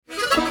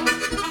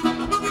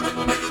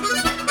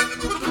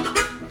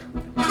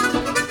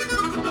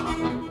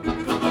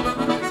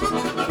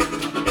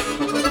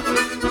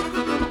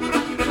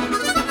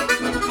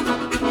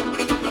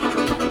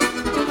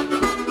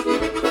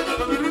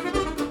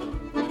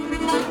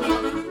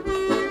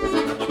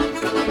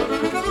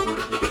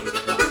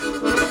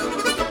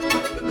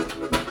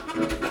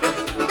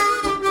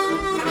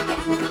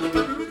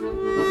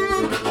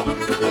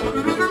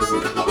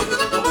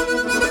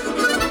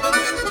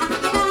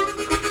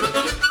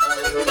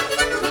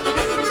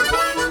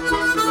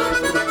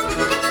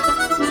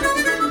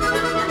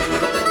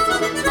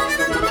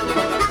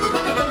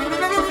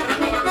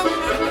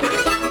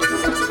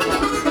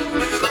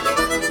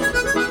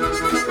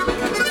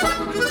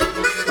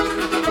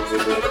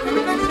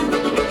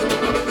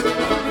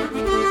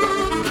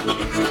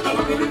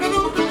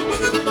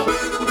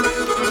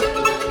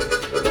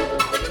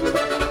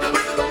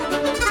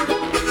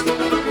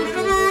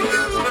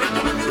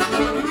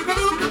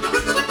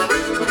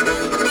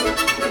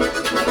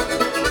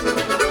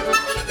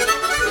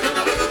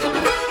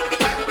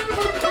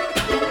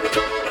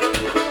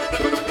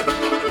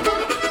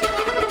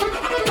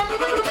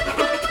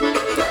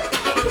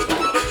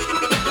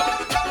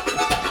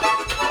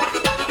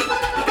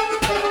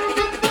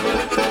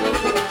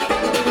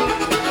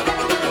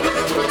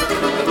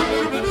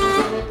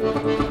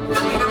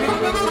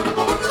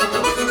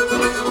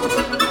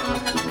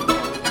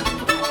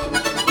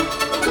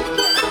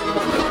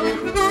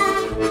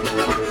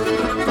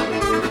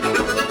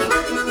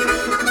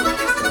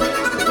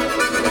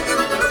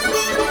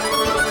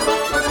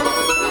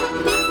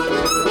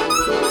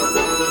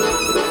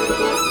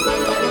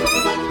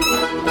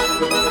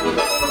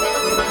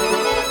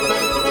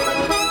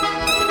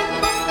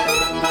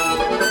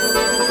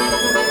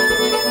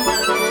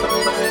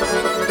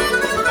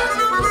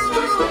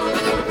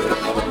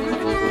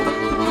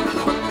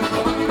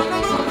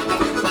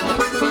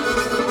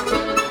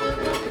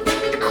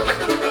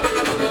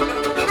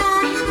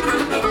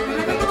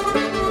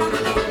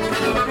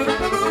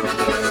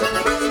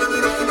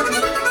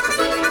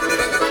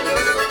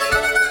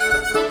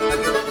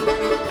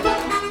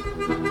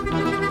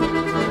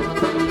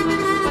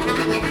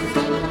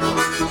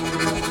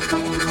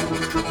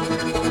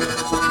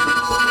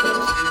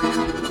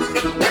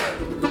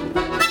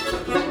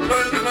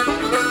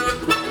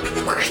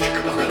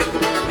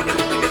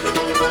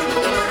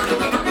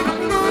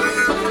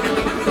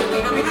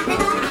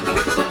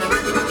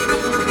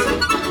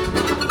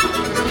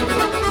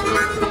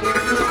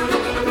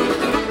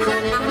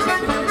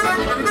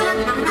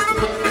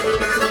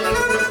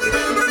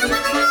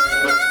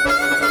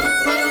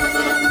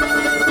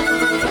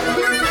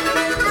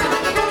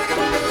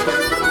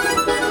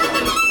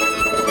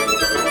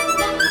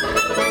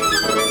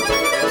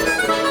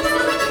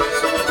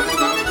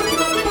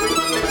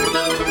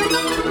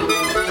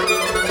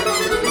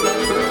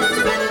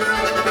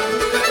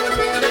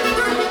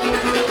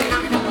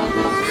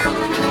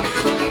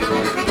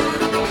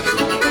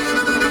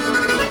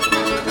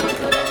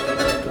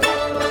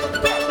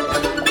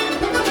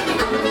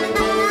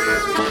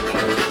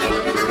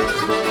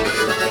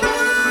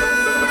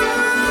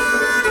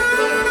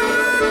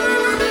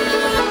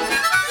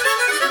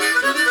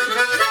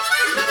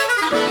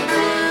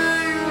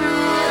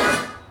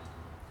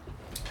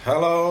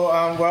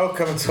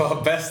welcome to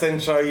our best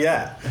intro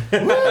yet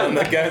on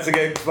the Guernsey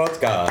Gigs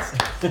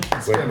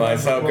podcast. With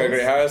myself,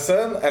 Gregory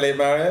Harrison, Elliot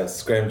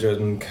Marius, Graham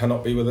Jordan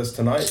cannot be with us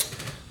tonight,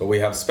 but we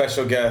have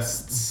special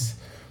guests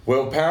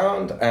Will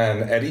Pound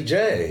and Eddie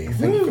J.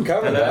 Thank you for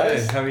coming,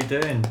 guys. How are you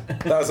doing?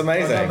 That was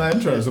amazing. That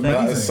intro was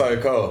amazing. That is so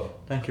cool.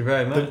 Thank you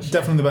very much.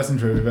 Definitely the best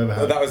intro we've ever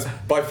had. That was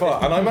by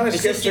far, and I managed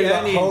to get through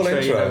that whole intro.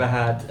 You've ever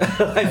had?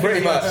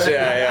 Pretty much,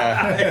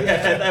 yeah.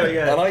 Yeah, there we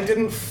go. And I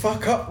didn't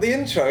fuck up the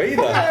intro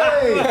either,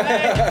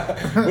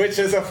 which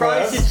is a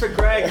Prizes first. for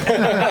Greg.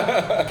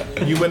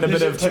 You win a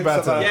bit of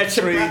ciabatta. Yeah,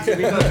 ciabatta.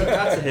 We got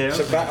ciabatta here.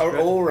 Ciabatta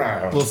all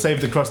round. We'll save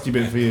the crusty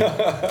bit for you.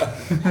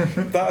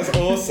 That is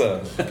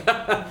awesome.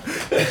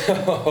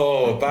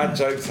 Oh, bad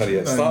jokes,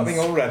 Elliot. Starting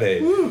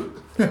already.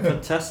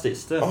 Fantastic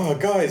stuff. Oh,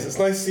 guys, it's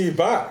nice to see you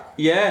back.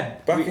 Yeah.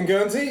 Back in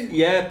Guernsey?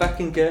 Yeah, back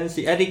in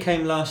Guernsey. Eddie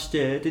came last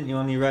year, didn't you,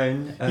 on your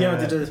own? Yeah, I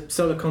did a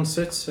solo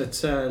concert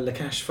at La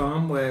Cache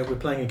Farm, where we're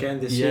playing again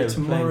this year,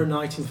 tomorrow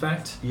night, in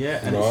fact. Yeah,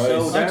 and Nice. it's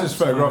sold I out. just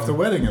photographed the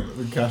wedding at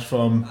the Cache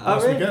Farm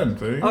last weekend.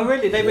 Oh,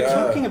 really? They were Yeah.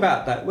 talking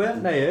about that,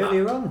 weren't they,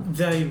 earlier on?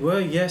 They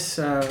were, yes.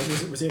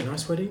 Was it a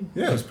nice wedding?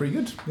 Yeah, it was pretty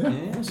good. Yeah.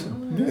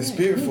 Yeah. It's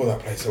beautiful, that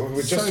place. We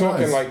were just So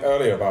talking nice.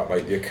 earlier about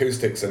the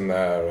acoustics in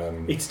there.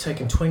 And It's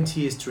taken 20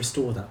 years to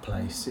restore that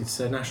place. It's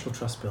a National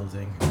Trust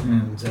building,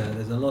 and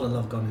there's a lot of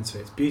love gone into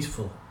it. It's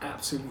beautiful,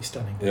 absolutely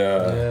stunning.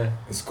 yeah,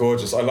 it's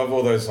gorgeous. I love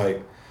all those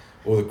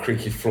all the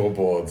creaky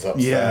floorboards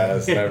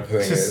upstairs and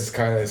everything.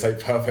 It's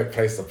like perfect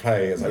place to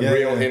play. It's like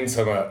real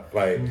intimate.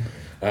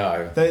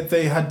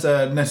 They had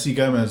Nessie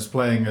Gomez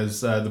playing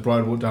as the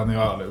bride walked down the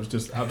aisle. It was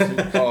just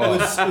absolutely.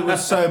 It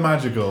was so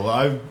magical.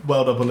 I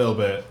welled up a little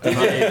bit. And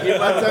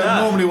I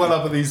don't normally well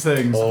up at these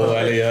things. Oh, but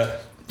Elliot.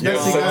 You're a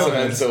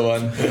sentimental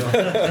one.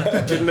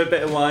 Give him a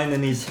bit of wine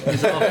and he's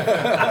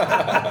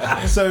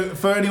off. So,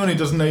 for anyone who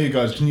doesn't know you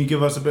guys, can you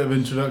give us a bit of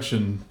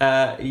introduction?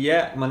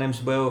 Yeah, my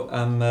name's Will.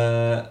 I'm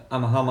a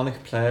harmonica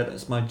player.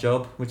 That's my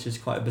job, which is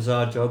quite a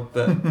bizarre job,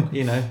 but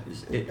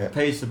it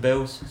pays the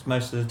bills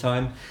most of the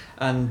time.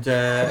 And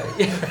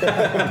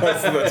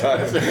Most of the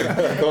time.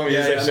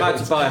 I'm about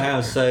to buy a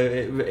house, so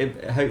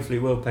it hopefully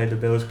will pay the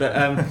bills. But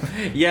I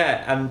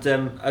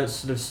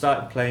sort of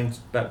started playing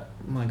about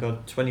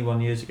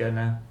 21 years ago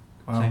now.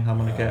 Wow. Playing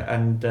harmonica,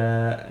 and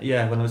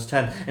when I was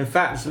 10. In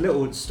fact, there's a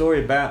little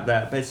story about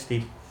that.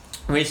 Basically,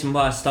 the reason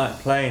why I started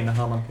playing the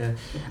harmonica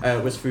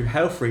was through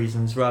health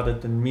reasons rather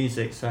than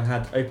music. So I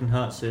had open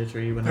heart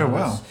surgery when I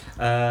was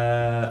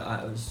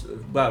a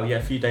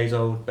few days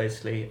old.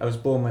 Basically, I was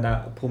born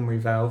without a pulmonary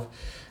valve.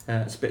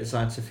 It's a bit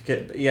scientific,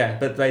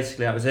 but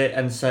basically that was it.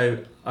 And so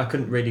I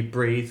couldn't really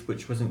breathe,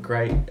 which wasn't a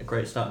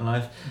great start in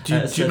life.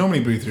 Do you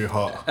normally breathe through your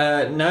heart?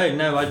 No,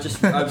 I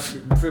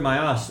through my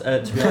arse,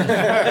 to be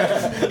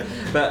honest.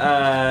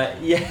 But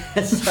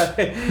so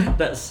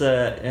that's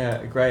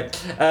great.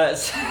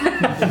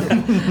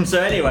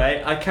 So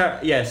anyway,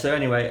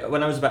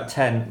 when I was about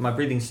 10, my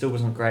breathing still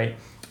wasn't great,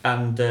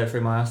 and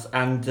through my arse,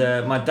 and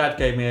my dad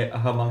gave me a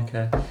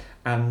harmonica,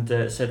 and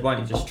said, "Why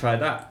don't you just try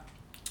that?"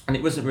 And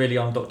it wasn't really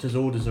on doctor's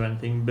orders or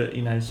anything, but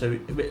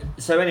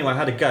so anyway, I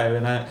had a go,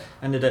 and I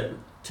ended up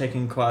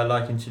taking quite a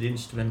liking to the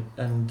instrument,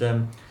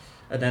 and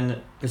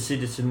then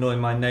proceeded to annoy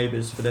my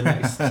neighbours for the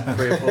next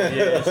 3 or 4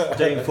 years,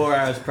 doing 4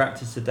 hours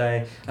practice a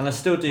day, and I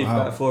still do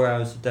about 4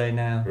 hours a day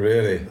now.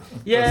 Really?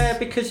 Yeah,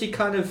 because you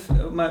kind of,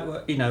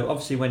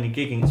 obviously when you're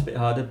gigging it's a bit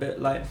harder,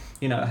 but at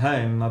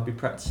home I'll be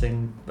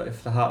practicing, but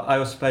if the heart, I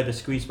also play the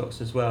squeeze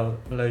box as well,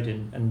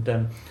 loading, and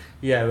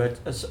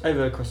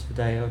over across the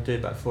day I'll do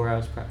about 4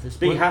 hours practice,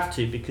 but you have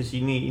to, because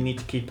you need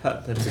to keep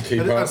up. And to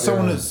keep up. As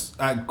someone that's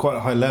at quite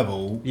a high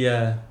level,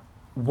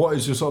 what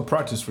is your sort of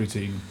practice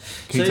routine?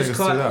 Can you take us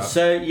through that?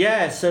 So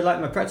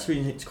my practice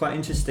routine, it's quite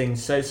interesting.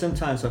 So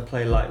sometimes I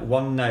play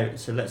one note.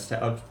 So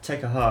I'll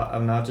take a heart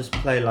and I'll just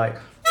play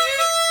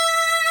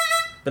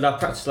but I'll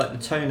practice the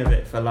tone of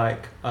it for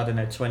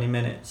 20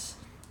 minutes,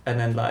 and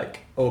then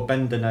or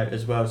bend the note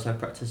as well. So I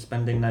practice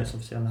bending notes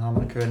obviously on the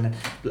harmonica, and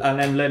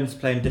then learn to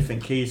play in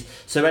different keys.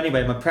 So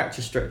anyway, my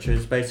practice structure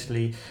is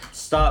basically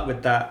start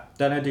with that,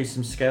 then I do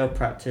some scale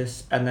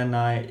practice, and then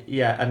I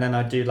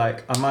do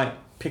I might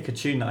pick a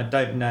tune that I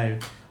don't know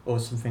or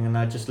something, and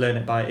I just learn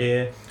it by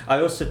ear. I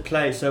also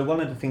play, so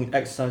one of the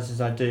exercises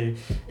I do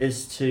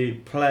is to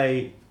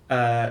play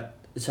so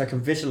I can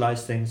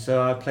visualize things.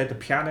 So I play the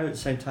piano at the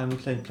same time as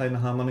playing the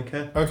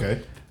harmonica.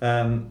 Okay.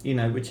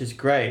 Which is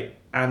great,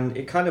 and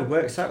it kind of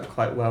works out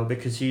quite well,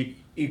 because you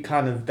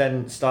kind of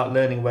then start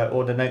learning where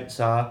all the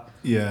notes are,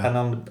 and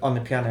on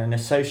the piano, and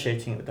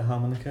associating it with the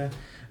harmonica,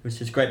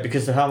 which is great,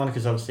 because the harmonica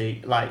is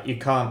obviously you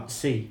can't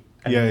see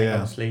anything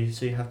obviously,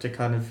 so you have to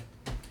kind of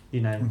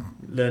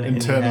learn it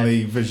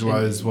internally,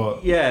 visualize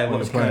what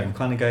what's playing.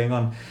 kind of going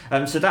on.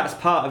 So that's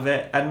part of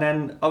it, and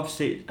then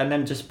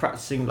just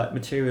practicing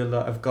material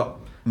that I've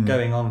got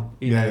going on,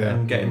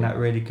 and getting that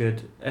really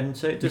good. And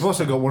so you've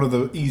also got one of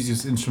the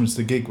easiest instruments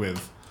to gig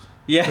with.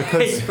 Yeah,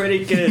 Because it's pretty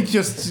You good.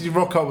 just you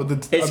rock up with the.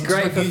 It's I'm just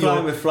great for looking at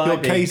flying with your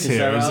Flybe case because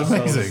here they're is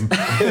assholes. amazing.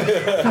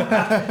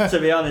 To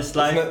be honest,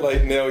 like Isn't it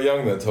like Neil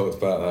Young that talks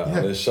about that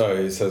on Yeah. his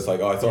show? He says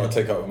like, I thought I'd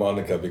take up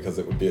harmonica because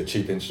it would be a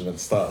cheap instrument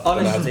to start. And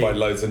I had to honestly, buy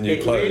loads of new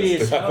it clothes. really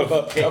is to have a helpful.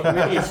 lot It come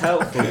really out. is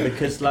helpful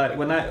because like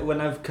when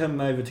I've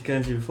come over to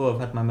Guernsey before, I've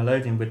had my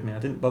melodeon with me. I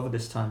didn't bother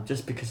this time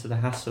just because of the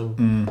hassle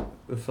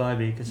with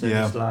Flybe because they're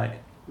Yeah. just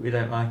like, we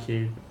don't like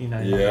you, you know.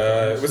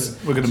 Yeah, it was.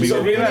 We're going to be. So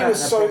really Yeah,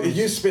 was so. that It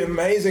used to be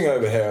amazing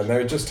over here, and they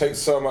would just take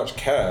so much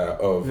care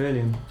of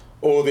Really.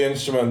 all the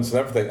instruments and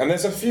everything. And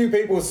there's a few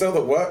people still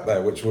that work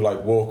there, which will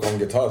like walk on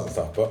guitars and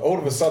stuff. But all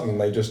of a sudden,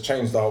 they just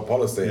changed the whole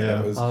policy. Yeah.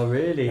 And it was. Oh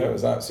really? It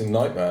was an absolute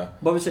nightmare.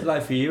 What was it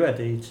like for you,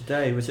 Eddie,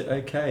 today? Was it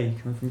okay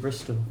coming from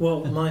Bristol?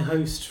 Well, my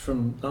host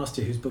from last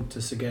year, who's booked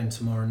us again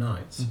tomorrow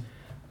night,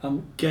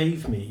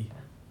 gave me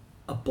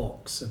a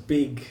box, a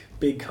big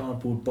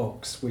cardboard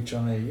box, which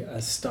I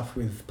stuffed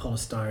with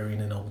polystyrene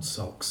and old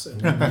socks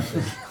and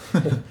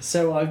everything.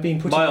 So I've been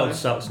putting My old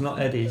socks, not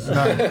Eddie's. so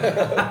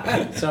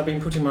I've been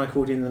putting my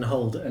accordion in the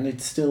hold, and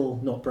it's still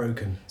not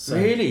broken. So,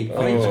 Really?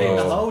 Oh, you put it in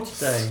the Oh. hole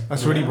today.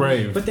 That's really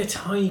brave. But they're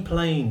tiny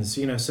planes,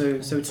 you know. So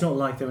it's not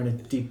like they're in a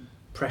deep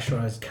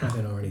pressurized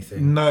cabin or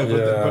anything. No, but,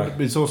 Yeah.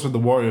 but it's also the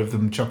worry of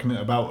them chucking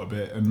it about a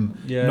bit and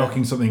Yeah.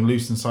 knocking something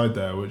loose inside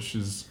there, which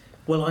is.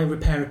 Well, I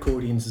repair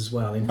accordions as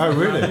well. In Oh,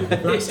 really?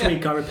 Last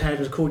week I repaired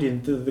an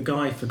accordion. The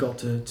guy forgot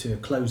to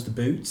close the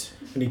boot,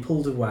 and he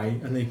pulled away,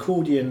 and the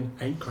accordion,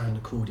 £8,000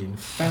 accordion,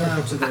 fell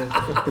out of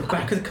the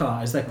back of the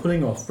car as they're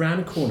pulling off, round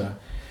a corner.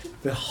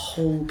 The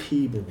whole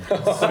keyboard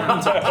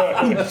snapped.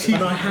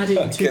 And I had it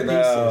in two Fucking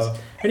hell.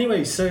 pieces.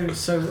 Anyway,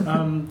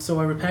 so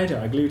I repaired it.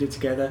 I glued it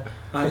together.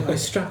 I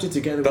strapped it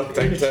together Duct with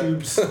inner taped it.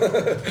 tubes,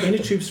 inner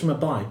tubes from a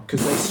bike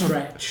because they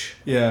stretch.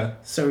 Yeah.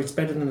 So it's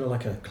better than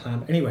like a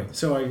clamp. Anyway,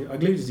 so I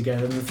glued it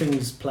together, and the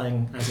thing's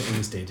playing as it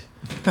always did.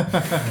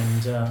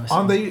 And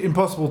Aren't they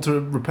impossible to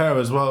repair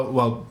as well?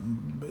 Well,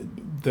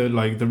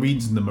 the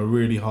reeds in them are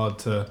really hard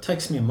to. It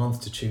takes me a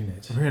month to tune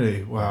it.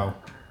 Really? Wow.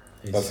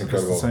 It's- That's That's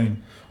incredible.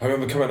 insane. I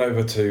remember coming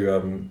over to,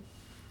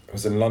 I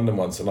was in London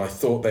once, and I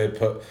thought they had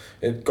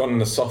it gone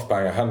in a soft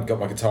bang. I hadn't got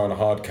my guitar in a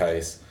hard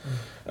case.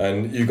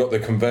 And you got the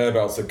conveyor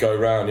belts that go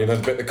round, you know,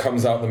 the bit that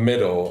comes out the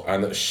middle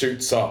and that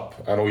shoots up,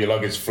 and all your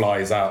luggage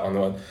flies out on the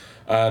one.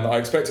 And I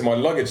expected my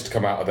luggage to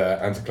come out of there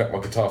and to collect my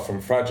guitar from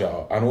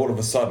Fragile, and all of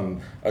a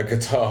sudden, a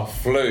guitar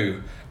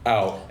flew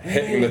out,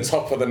 hitting the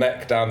top of the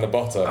neck down the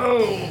bottom.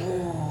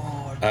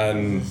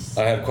 And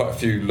I had quite a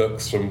few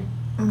looks from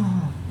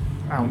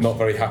Ouch. not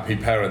very happy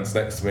parents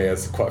next to me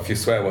as quite a few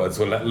swear words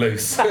were let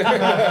loose.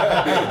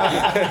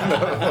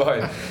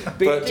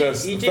 But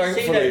just you do see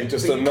thankfully those-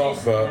 just but you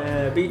enough. do-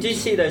 But but you do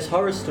see those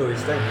horror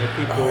stories, don't you?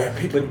 People, yeah,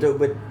 people-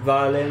 with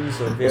violins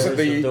or was violas it or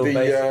the dual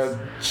basses.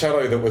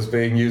 cello that was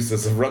being used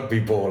as a rugby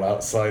ball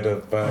outside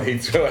of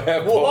Heathrow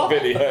Airport What?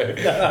 video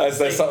as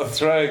they're sort of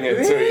throwing it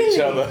to each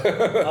Really? other?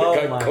 Oh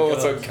Got my caught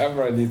God. on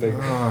camera, and you think,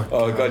 Oh,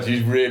 oh god,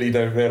 you really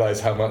don't realise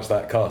how much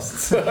that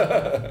costs.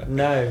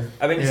 No,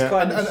 I mean it's Yeah,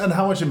 quite. and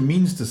how much it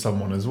means to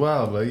someone as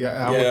well. Like,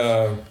 how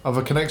Yeah. much of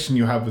a connection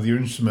you have with your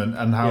instrument,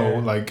 and how Yeah.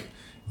 like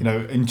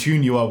in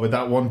tune you are with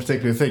that one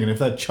particular thing. And if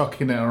they're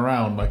chucking it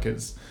around like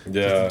it's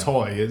Yeah. just a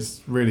toy,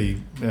 it's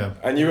really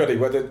And you, Eddie,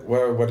 where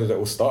did it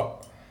all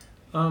start?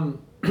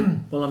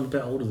 Well, I'm a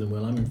bit older than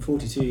Will. I'm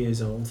 42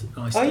 years old.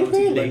 I Are started you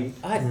really? when-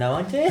 I had no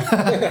idea.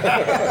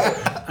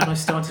 and I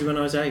started when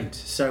I was 8.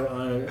 So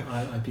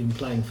I've been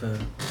playing for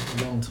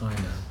a long time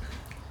now.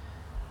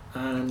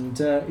 And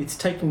it's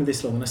taken me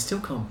this long, and I still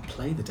can't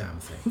play the damn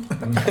thing.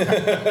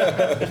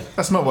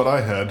 That's not what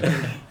I heard.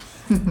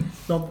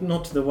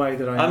 Not the way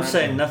that I. I'm imagine.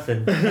 saying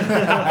nothing.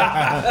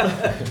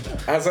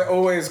 Has it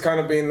always kind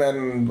of been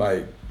then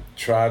like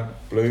trad,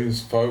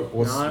 blues, folk?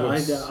 No,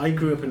 I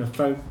grew up in a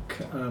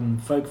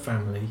folk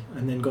family,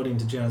 and then got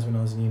into jazz when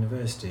I was in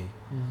university.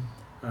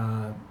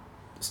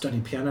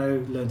 Studied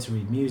piano, learned to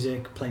read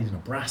music, played in a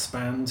brass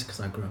band because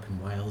I grew up in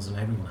Wales, and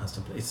everyone has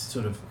to play. It's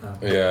sort of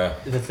Yeah.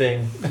 The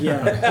thing.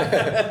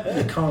 yeah.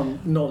 You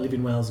can't not live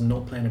in Wales and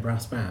not play in a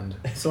brass band.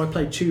 So I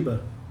played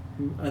tuba,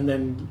 and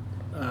then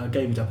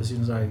gave it up as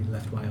soon as I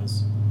left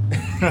Wales.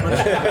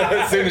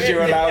 As soon as you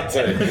were allowed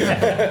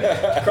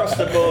to. Across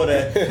the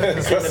border.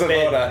 Across the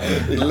border.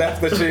 You left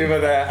the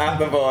tuba there at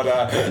the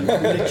border.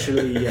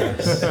 Literally,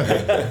 yes.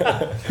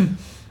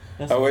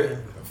 That's Oh, weird.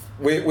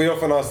 we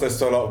often ask this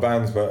to a lot of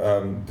bands, but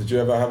did you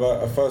ever have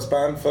a first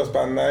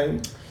band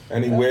name?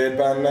 Any weird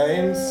band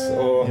names?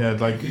 Or Yeah,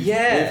 like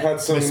Yeah. we've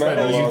had some Misspelled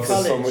metal in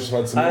artists on which have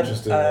had some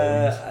interesting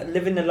names.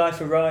 Living the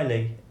Life of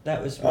Riley.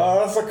 That was.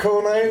 Oh, that's a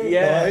cool name.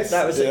 Yeah, Nice.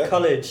 that was Yeah. at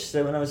college.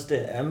 So when I was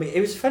doing, I mean, it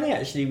was funny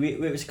actually.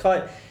 It was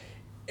quite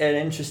an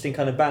interesting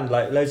kind of band,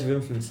 like loads of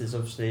influences,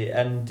 obviously.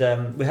 And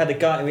we had a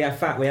guy. We had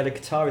a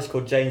guitarist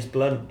called James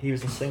Blunt. He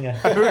was a singer.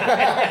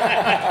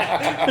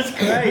 It was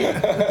great.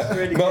 It was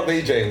really Not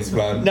good. the James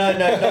Blunt. No,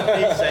 not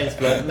me, James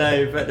Blunt.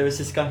 No, but there was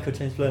this guy called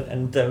James Blunt,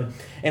 and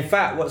in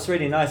fact, what's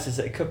really nice is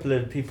that a couple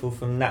of people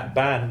from that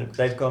band,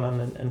 they've gone on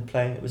and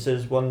playing.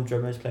 There's one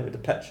drummer who's playing with the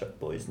Pet Shop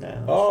Boys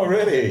now. Oh,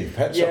 really?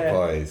 Pet Shop Yeah.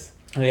 Boys.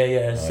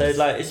 Yeah. Nice. So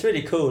like it's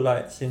really cool.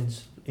 Like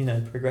since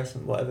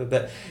progressing whatever.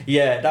 But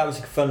yeah, that was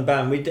a fun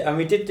band. We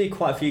did do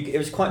quite a few. It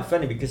was quite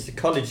funny because the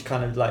college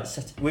kind of like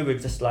we were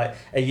just like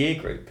a year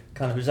group.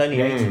 Kind of, it was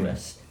only 8 of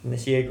us in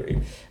this year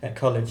group at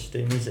college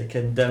doing music,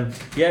 and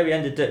we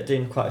ended up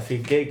doing quite a few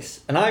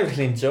gigs, and I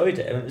really enjoyed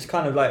it. And it was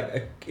kind of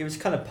like it was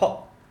kind of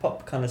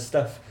pop kind of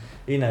stuff.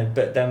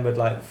 But then with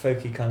like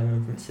folky kind of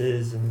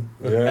influences and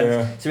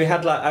so we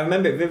had like, I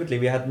remember it vividly,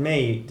 we had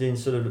me doing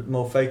sort of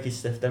more folky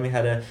stuff, then we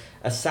had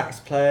a sax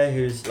player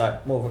who's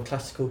like more of a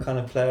classical kind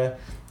of player,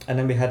 and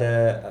then we had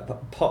a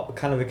pop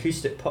kind of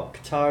acoustic pop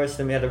guitarist,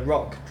 then we had a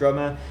rock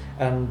drummer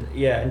and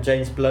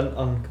James Blunt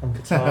on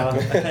guitar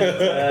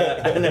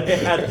and then we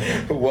had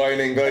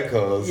whining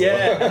vocals,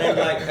 and then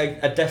like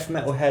a death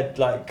metal head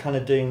like kind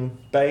of doing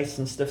bass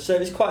and stuff, so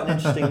it was quite an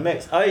interesting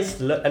mix. I used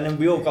to look, and then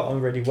we all got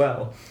on really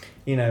well,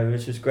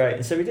 which was great.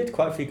 And so we did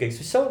quite a few gigs.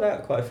 We sold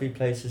out quite a few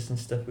places and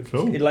stuff, which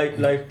was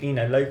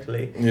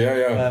locally.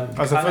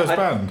 As a first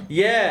band.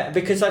 Yeah,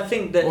 because I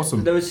think that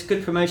awesome. There was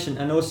good promotion,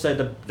 and also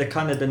the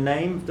kind of the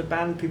name of the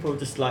band. People were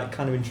just like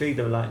kind of intrigued.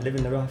 They were like,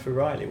 "Living the Life of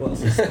Riley."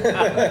 What's this?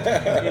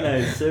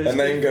 So a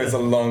name goes a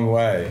long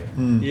way.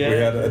 We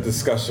had a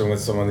discussion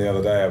with someone the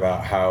other day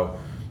about how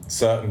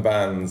certain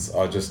bands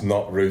are just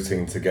not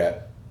rooting to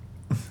get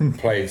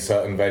play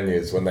certain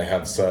venues when they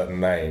have certain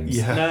names.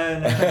 No.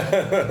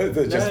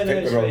 It's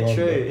very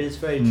true. It's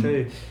very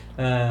true.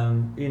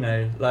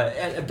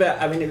 But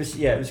I mean,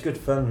 it was good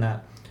fun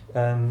that.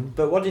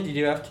 But what did you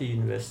do after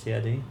university,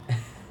 Eddie?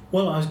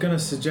 Well, I was going to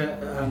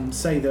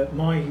say that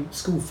my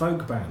school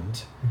folk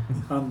band,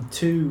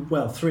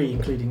 3,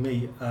 including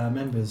me,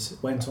 members,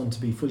 went on to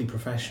be fully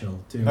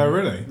professional, doing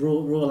really?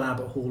 Royal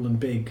Albert Hall and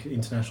big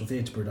international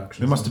theatre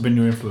productions. It must have been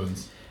your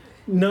influence.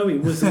 No,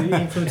 it was the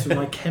influence of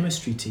my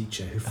chemistry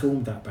teacher who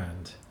formed that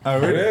band. Oh,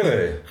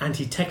 really? And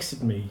he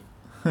texted me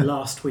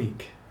last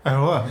week.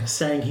 Oh, wow.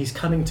 Saying he's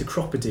coming to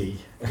Cropody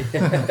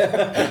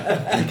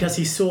because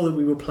he saw that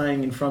we were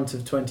playing in front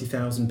of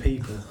 20,000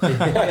 people.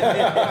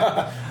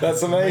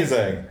 That's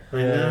amazing. I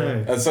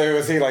know. And so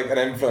was he like an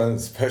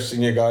influence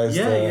pushing you guys?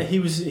 Yeah, he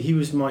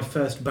was my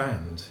first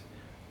band,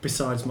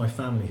 besides my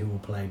family who all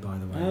play, by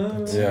the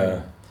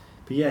way.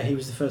 But yeah, he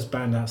was the first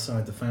band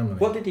outside the family.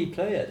 What did he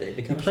play at?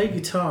 He played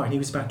guitar, and he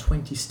was about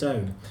 20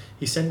 stone.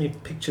 He sent me a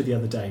picture the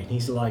other day, and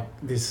he's like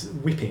this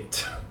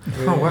whippet.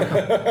 Oh, wow.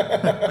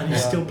 And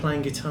he's still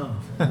playing guitar.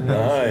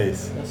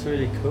 Nice. That's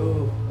really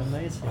cool.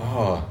 Amazing.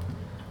 Oh,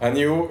 and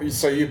you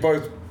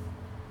both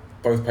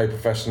play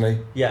professionally?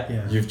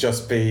 Yeah. You've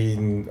just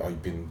been.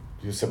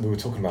 You said we were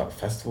talking about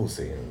festival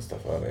scene and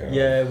stuff earlier.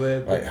 Yeah,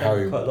 we're quite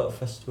a lot of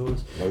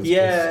festivals.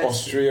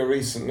 Austria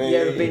recently.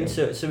 Yeah, we've been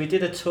to. So we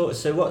did a tour.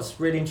 So what's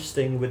really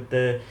interesting with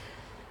the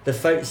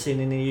folk scene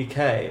in the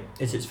UK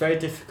is it's very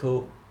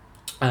difficult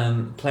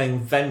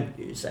playing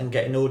venues and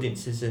getting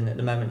audiences in at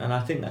the moment, and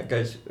I think that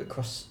goes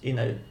across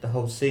the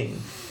whole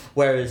scene.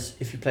 Whereas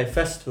if you play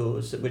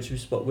festivals, which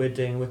is what we're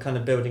doing, we're kind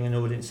of building an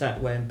audience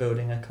that way and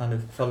building a kind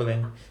of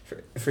following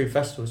through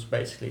festivals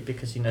basically,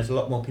 because there's a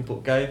lot more people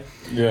that go.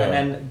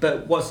 Yeah.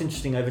 But what's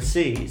interesting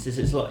overseas is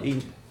it's like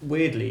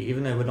weirdly,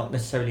 even though we're not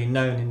necessarily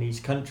known in these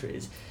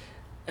countries,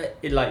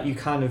 you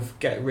kind of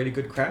get really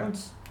good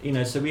crowds.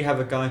 So we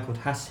have a guy called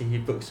Hassie who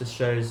books us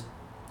shows.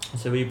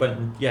 So we went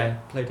and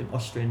played in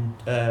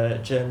Austria,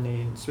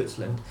 Germany, and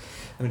Switzerland,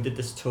 and we did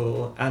this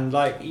tour. And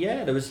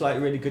there was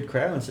really good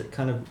crowds at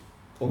kind of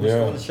almost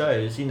all the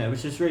shows,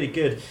 which is really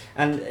good.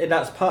 And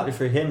that's partly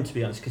through him, to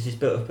be honest, because he's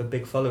built up a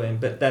big following.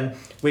 But then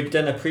we'd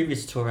done a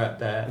previous tour out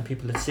there, and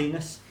people had seen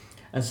us,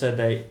 and so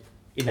they.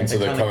 And so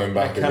they're coming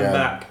back again. Come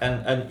back,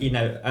 and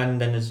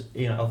and then there's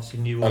obviously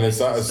new. And is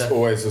that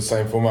always the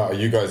same format? Are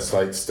you guys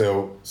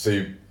still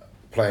you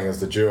playing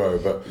as the duo,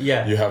 but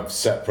you have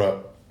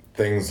separate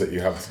things that you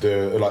have to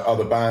do, like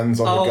other bands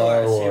on the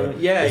go, or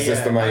is this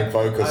the main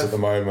focus at the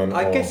moment?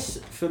 I guess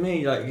for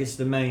me, it's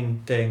the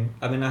main thing.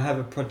 I mean, I have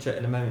a project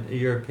at the moment, a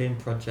European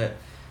project,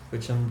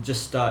 which I'm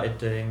just started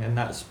doing, and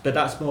that's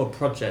more a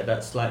project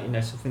that's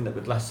something that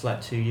would last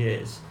 2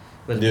 years.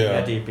 Whereas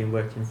Eddie had been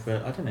working for,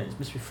 I don't know, it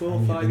must be 4 or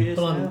 5 years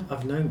now.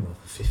 I've known Will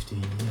for 15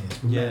 years.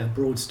 Yeah.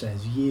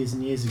 Broadstairs, years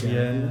and years ago.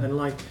 Yeah. And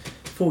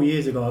 4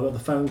 years ago, I got the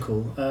phone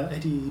call.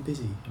 Eddie, you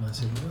busy? And I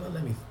said, well,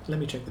 let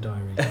me check the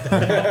diary.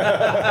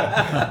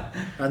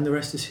 And the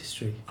rest is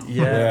history.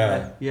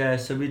 Yeah.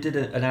 So we did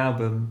an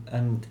album,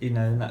 and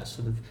and that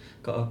sort of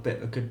got a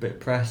good bit of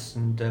press,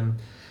 and then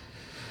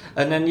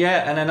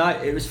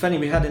it was funny.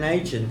 We had an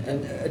agent,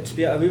 and to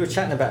be honest, we were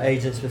chatting about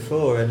agents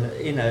before, and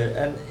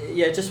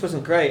it just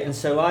wasn't great. And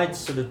so I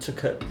sort of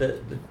took up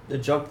the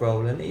job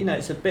role, and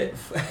it's a bit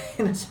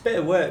it's a bit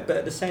of work, but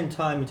at the same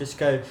time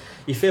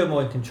you feel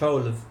more in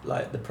control of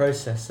the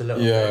process a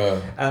little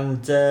bit,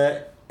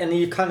 and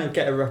you kind of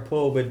get a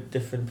rapport with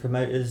different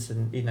promoters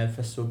and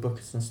festival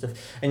bookers and stuff.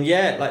 And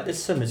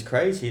this summer's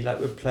crazy.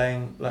 We're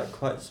playing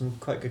quite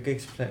good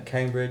gigs. We're playing at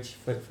Cambridge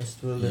Folk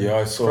Festival. And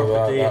I saw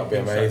Cropody, that'd be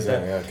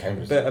amazing.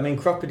 Cambridge. But I mean,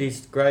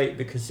 Cropody's great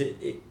because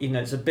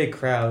it's a big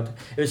crowd.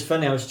 It was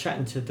funny. I was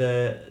chatting to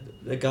the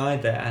guy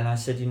there, and I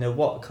said,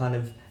 what kind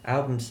of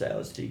album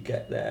sales do you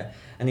get there?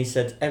 And he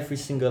said every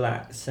single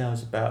act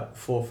sells about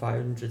 400 or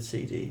 500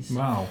 CDs.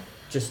 Wow.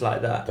 Just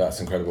like that. That's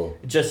incredible.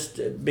 Just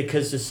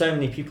because there's so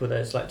many people there,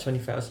 it's like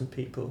 20,000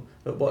 people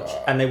that watch,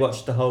 and they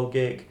watch the whole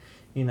gig.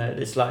 You know,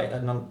 it's like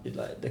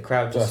the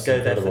crowd just That's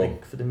go there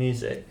incredible. for the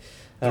music.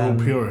 They're all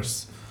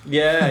purists.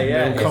 Yeah.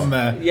 They all come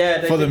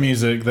there for the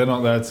music. They're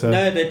not there to...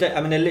 No, they don't. I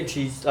mean, they're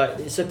literally like,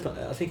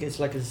 I think it's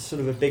like a sort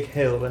of a big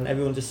hill and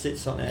everyone just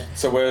sits on it.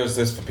 So where is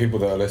this for people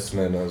that are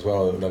listening as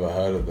well that have never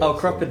heard of this? Oh,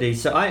 Croppedy.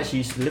 So I actually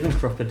used to live in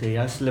Croppedy.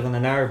 I used to live on a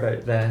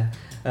narrowboat there,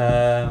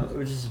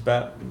 which is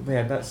about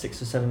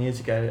 6 or 7 years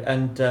ago.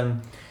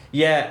 And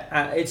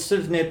it's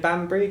sort of near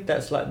Banbury.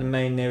 That's like the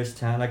main nearest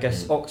town. I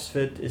guess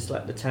Oxford is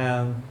like the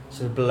town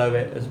sort of below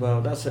it as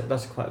well.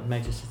 That's quite a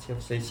major city,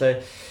 obviously.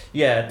 So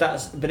yeah,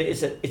 but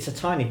it's a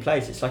tiny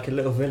place. It's like a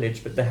little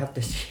village, but they have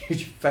this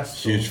huge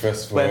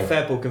festival. Where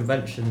Fairbourne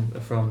Convention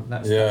are from.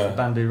 That's the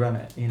band who run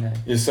it. You know.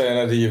 You're saying,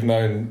 Eddie, you've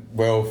known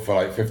Will for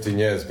like 15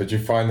 years, but do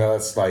you find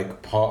that's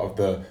like part of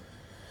the...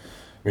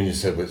 I mean, you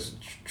said it's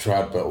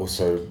trad, but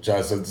also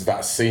jazz. It's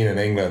that scene in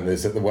England.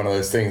 Is it one of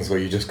those things where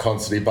you just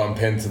constantly bump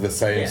into the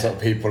same sort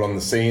of people on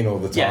the scene all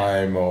the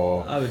time,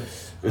 or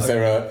is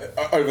there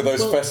over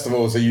those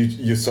festivals? Are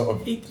you sort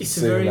of? It's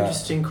a very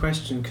interesting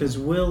question because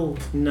Will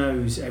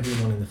knows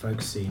everyone in the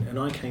folk scene, and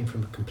I came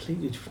from a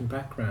completely different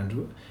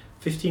background.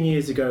 15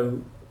 years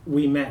ago,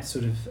 we met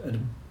sort of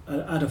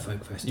at a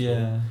folk festival.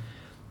 Yeah.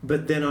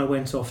 But then I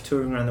went off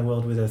touring around the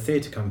world with a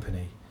theatre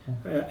company.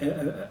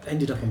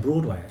 Ended up on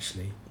Broadway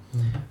actually.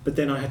 But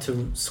then I had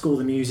to score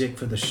the music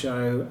for the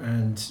show,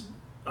 and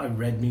I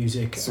read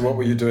music. So what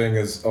were you doing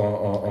as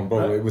on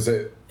Broadway? Was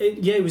it?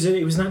 It was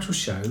an actual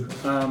show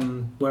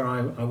where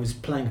I was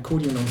playing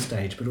accordion on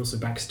stage, but also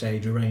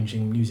backstage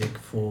arranging music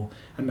for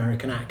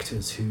American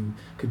actors who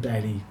could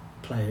barely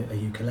play a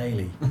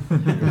ukulele.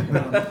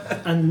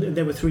 And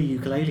there were 3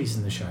 ukuleles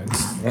in the show.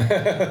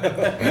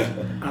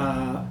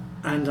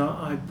 And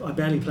I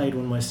barely played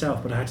one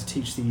myself, but I had to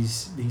teach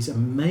these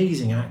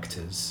amazing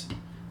actors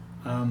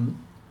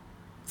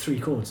 3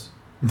 chords.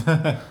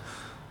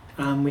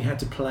 We had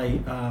to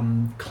play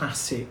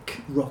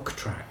classic rock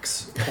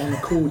tracks on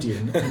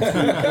accordion and 3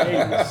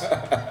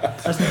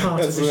 ukuleles. That's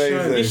part of the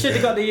show. You should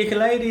have got the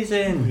ukuleles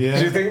in. Yeah.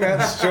 Do you think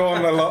that's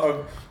drawn a lot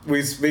of... We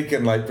were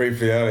speaking like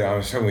briefly earlier, I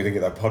was showing we didn't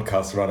get that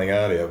podcast running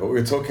earlier, but we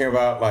were talking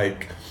about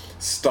like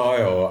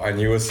style, and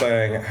you were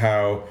saying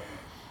how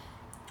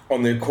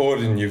on the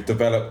accordion you've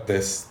developed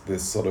this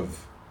sort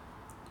of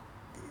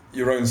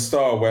your own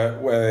style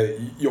where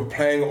you're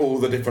playing all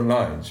the different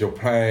lines. You're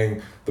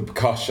playing the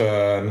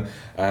percussion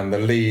and the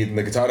lead and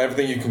the guitar and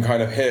everything you can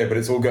kind of hear, but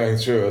it's all going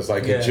through as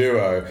like a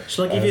duo.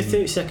 Shall I give you a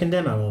 30-second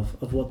demo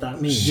of what that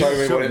means? Show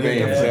me what it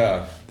means,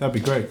 yeah. That'd be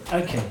great.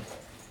 Okay.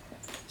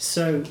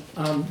 So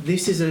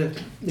this is a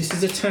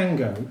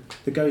tango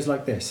that goes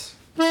like this.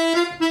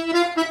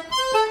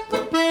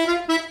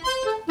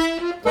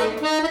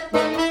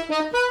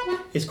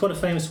 It's quite a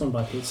famous one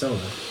by Pete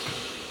Solver.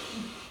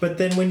 But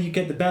then when you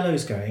get the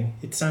bellows going,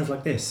 it sounds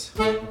like this.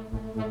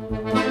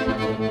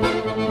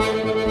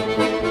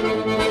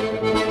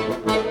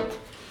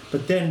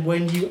 But then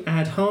when you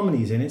add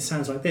harmonies in, it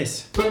sounds like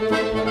this.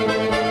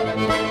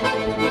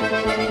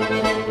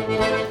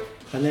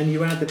 And then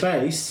you add the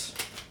bass.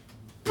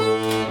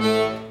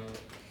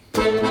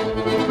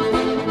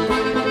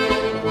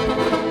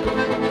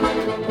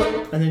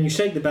 And then you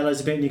shake the bellows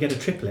a bit and you get a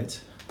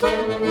triplet.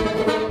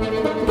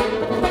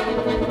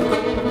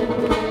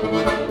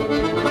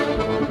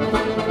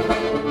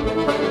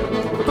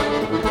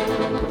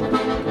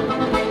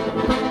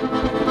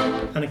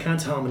 And a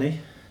cant harmony.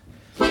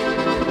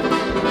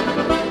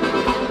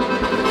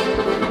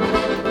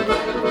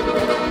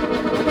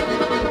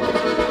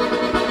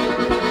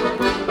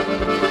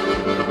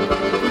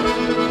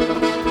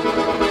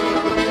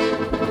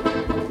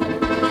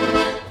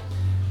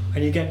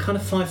 And you get kind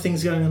of 5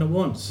 things going on at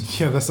once.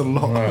 Yeah, that's a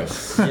lot.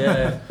 Nice.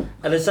 Yeah,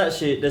 and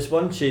there's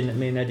one tune that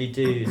me and Eddie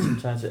do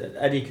sometimes.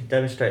 Eddie could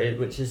demonstrate it,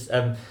 which is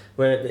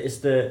where it's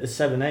the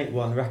 7/8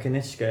 one,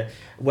 Rakonitska,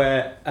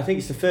 where I think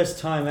it's the first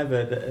time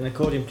ever that an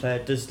accordion player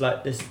does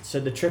like this.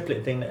 So the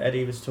triplet thing that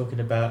Eddie was talking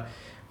about,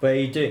 where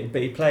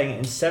you're playing it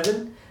in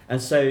 7,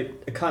 and so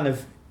kind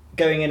of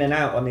going in and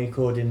out on the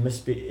accordion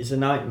is a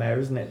nightmare,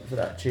 isn't it, for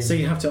that tune? So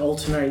you have to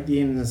alternate the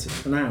ins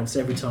and outs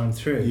every time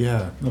through.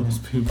 Yeah.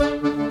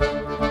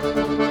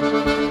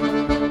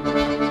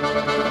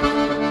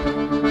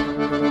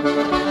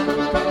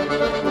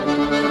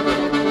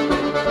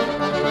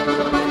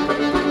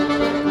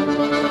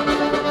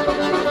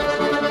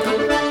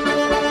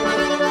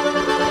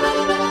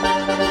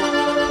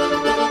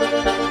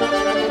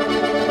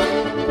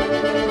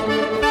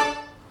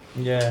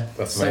 Yeah.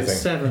 That's amazing.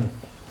 So 7.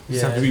 You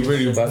have to be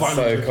really That's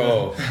so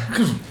cool.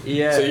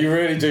 Yeah. So you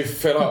really do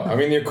fill up. I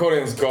mean, the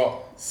accordion's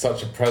got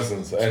such a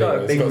presence.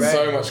 Anyway, it's got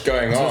so much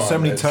going on. There's got so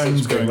many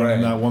tones going on in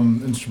range. that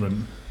one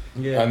instrument.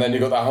 Yeah. And then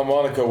you've got that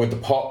harmonica with the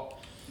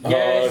pop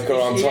harmonica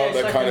on top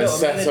that like kind of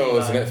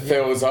settles and it line.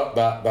 fills up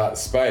that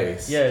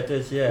space. Yeah, it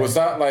does. Yeah. Was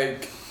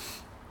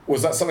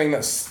that something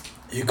that's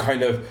you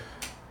kind of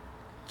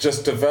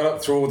just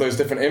develop through all those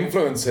different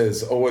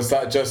influences, or was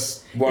that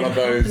just one of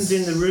those? It happens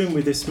in the room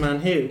with this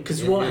man here,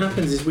 because what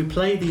happens is we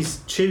play these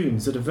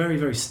tunes that are very,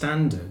 very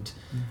standard,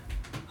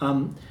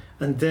 and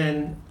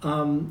then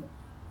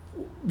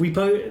we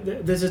both.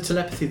 There's a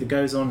telepathy that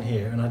goes on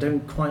here, and I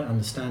don't quite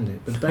understand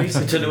it, but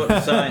basically, I don't know what the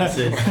science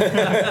is.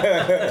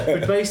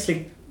 but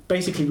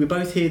basically, we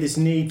both hear this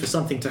need for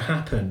something to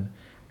happen,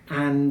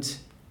 and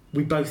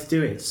we both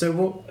do it. So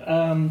what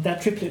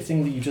that triplet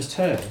thing that you just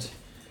heard.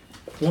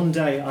 One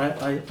day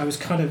I was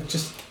kind of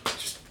just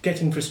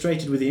getting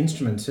frustrated with the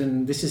instrument,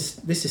 and this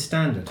is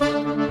standard.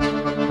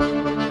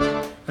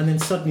 And then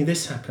suddenly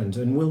this happened,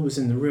 and Will was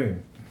in the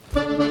room.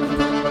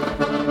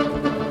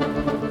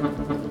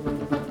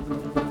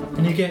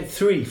 And you get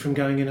 3 from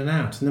going in and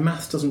out, and the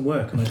maths doesn't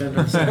work, and I don't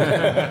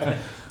understand.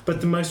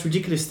 But the most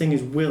ridiculous thing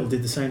is Will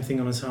did the same thing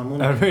on his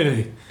harmonica. Oh,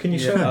 really? Can you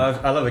show me?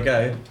 I'll have a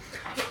go.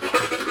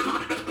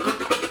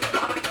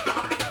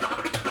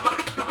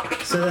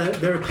 So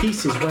there are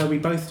pieces where we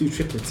both do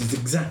triplets at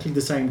exactly the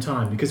same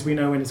time because we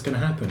know when it's going to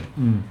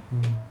happen.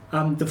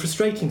 The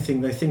frustrating thing,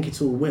 they think it's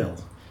all Will.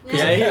 Yeah.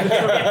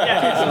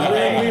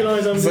 I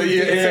realise I'm. So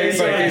it's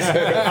like he's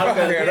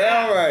fucking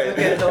hell, mate.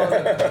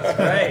 That's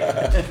great.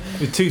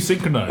 You're too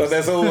synchronised. But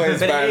there's always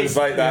But it bands is-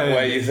 like that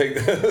where you think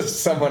there's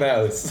someone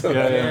else.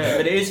 Yeah,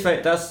 but it is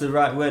that's the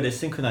right word. It's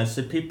synchronized.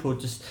 So people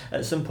just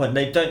at some point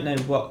they don't know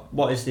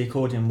what is the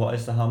accordion, what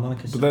is the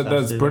harmonica. But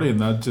that's brilliant.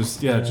 That just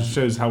just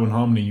shows how in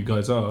harmony you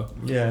guys are.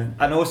 Yeah,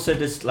 and also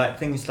there's like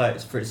things like,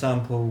 for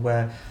example,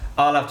 where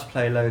I'll have to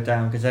play low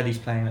down because Eddie's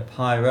playing up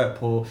higher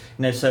up, or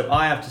so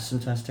I have to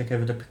sometimes take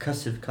over the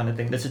percussive kind of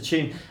thing. There's a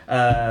tune.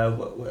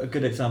 A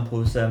good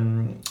example is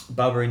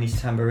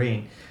Barberini's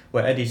Tambourine,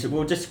 where Eddie's.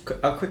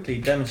 I'll quickly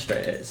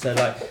demonstrate it. So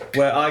like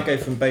where I go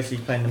from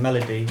basically playing the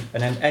melody,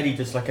 and then Eddie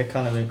does like a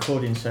kind of an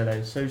accordion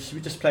solo. So should we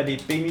just play the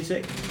B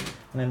music,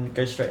 and then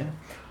go straight in?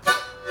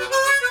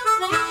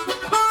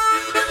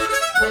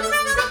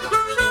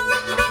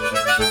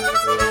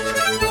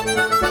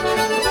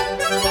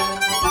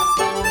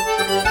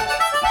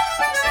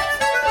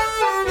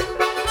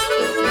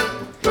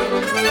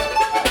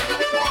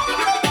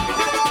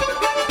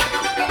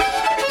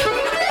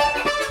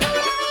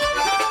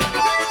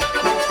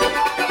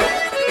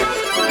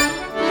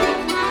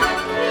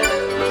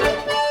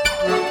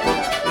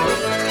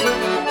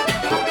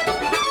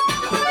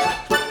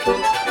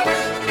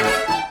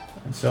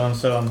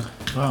 So on.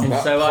 Wow.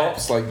 That So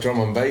pops like drum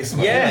and bass,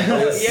 man.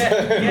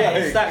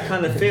 It's that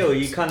kind of feel.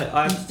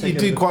 I have to take You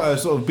do over- quite a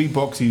sort of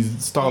beatboxy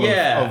style of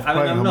I playing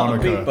mean, I'm not a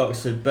harmonica.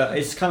 beatboxer, but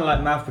it's kind of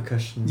like mouth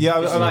percussion.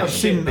 Yeah, It's I've like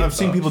seen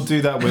shit people beatbox.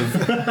 do that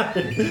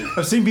with.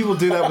 I've seen people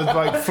do that with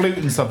like flute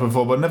and stuff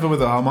before, but never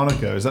with a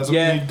harmonica. Is that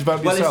something you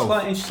developed well, yourself? it's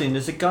quite interesting.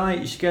 There's a guy,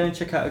 you should go and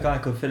check out a guy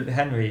called Philip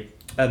Henry.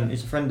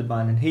 He's a friend of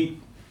mine, and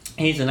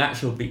he's an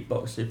actual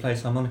beatboxer who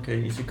plays harmonica.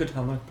 He's a good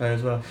harmonica player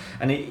as well,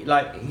 and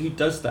he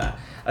does that.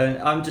 And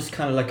I'm just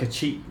kind of like a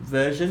cheap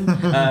version.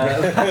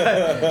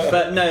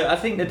 But no, I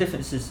think the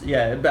difference is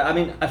But I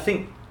mean, I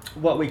think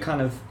what we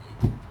kind of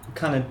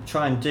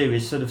try and do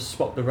is sort of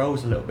swap the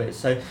roles a little bit.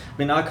 So I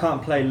mean, I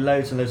can't play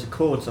loads and loads of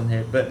chords on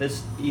here, but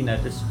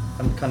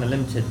I'm kind of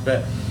limited.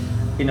 But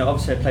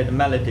obviously I play the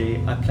melody,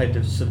 I play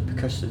the sort of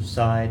percussive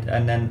side,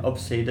 and then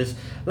obviously there's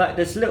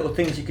little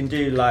things you can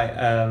do like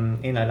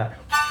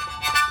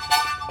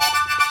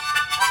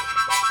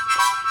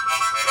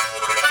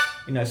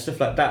stuff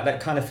like that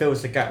kind of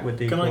fills the gap with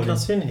the Can I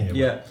cut in here?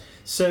 Yeah.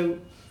 So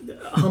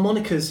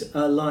harmonicas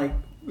are like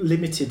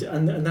limited,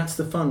 and that's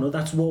the fun.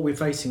 That's what we're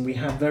facing. We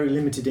have very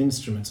limited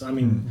instruments. I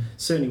mean,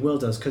 certainly Will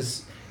does,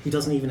 because he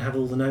doesn't even have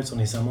all the notes on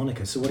his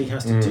harmonica. So what he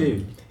has to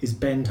do is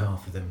bend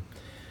half of them.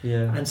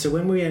 Yeah. And so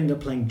when we end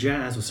up playing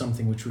jazz or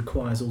something which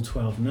requires all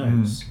 12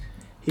 notes,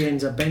 he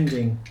ends up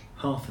bending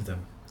half of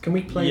them. Can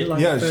we play the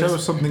show first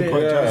us something bit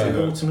quite of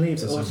jazzy. Autumn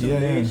Leaves or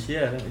something?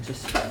 Yeah, let me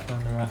just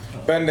find the right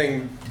part.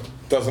 Bending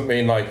doesn't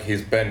mean like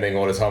he's bending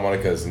all his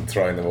harmonicas and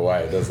throwing them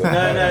away, does it? No,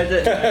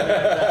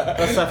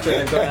 that's after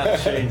they've gone out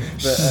of tune.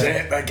 But,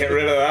 Shit, they get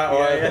rid of that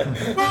one.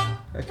 yeah.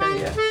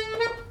 Okay, yeah.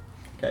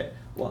 Okay,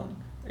 1,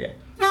 yeah.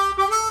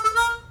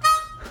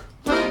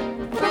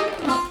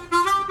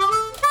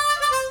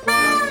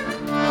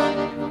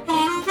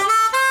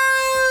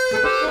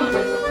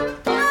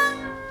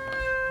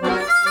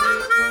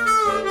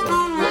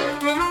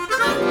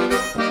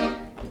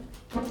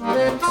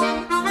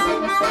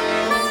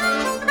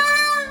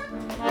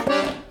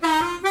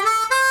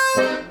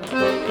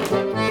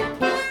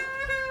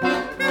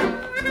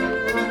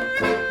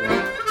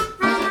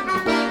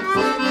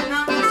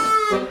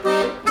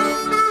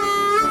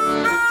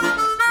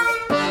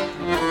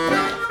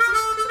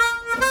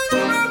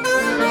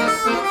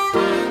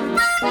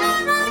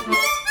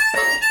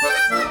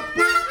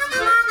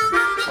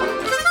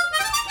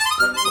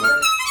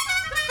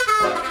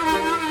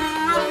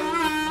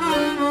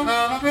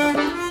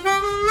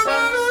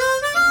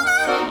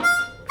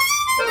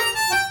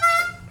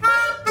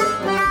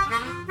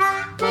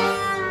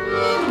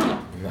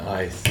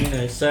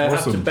 So I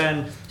have to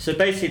bend. So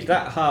basically,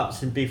 that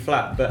harp's in B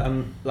flat, but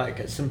I'm like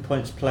at some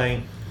points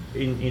playing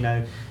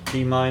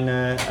D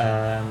minor.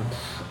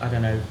 I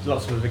don't know,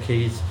 lots of other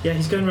keys. Yeah,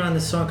 he's going around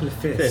the cycle of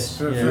fifths.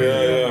 For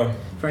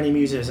any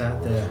musos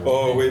out there.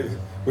 Oh,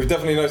 we've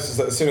definitely noticed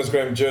that as soon as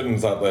Graham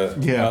Jordan's out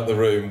the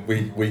room,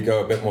 we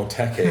go a bit more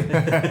techie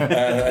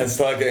and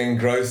start getting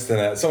engrossed in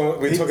it. So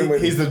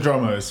he's the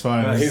drummer, it's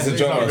fine. He's the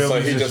drummer, so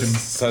he just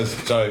says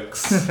jokes.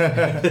 So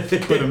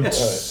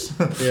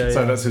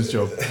that's his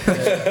job.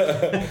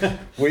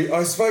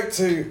 I spoke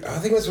to, I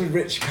think it was with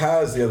Rich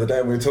Powers the other day,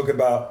 and we were talking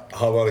about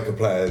harmonica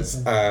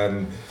players,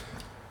 and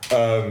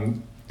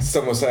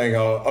someone was saying,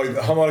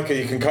 harmonica,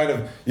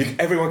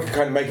 everyone can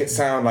kind of make it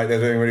sound like they're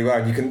doing really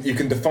well, and you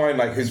can define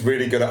like who's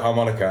really good at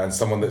harmonica and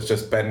someone that's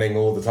just bending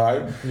all the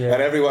time,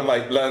 and everyone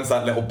like learns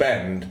that little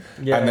bend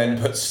and then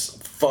puts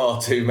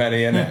far too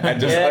many in it and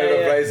just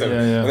overplays them.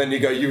 And then you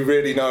go, you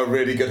really know a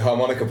really good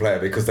harmonica player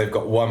because they've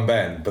got one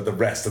bend, but the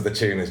rest of the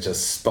tune is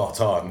just spot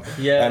on.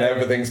 And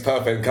everything's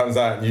perfect and comes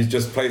out and you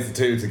just play the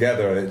two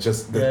together and it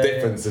just, the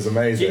difference is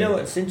amazing. Do you know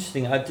what's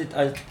interesting? I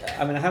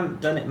haven't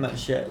done it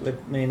much yet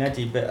with me and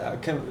Eddie, but I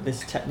came up with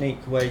this technique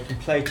where you can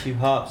play two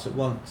harps at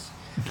once.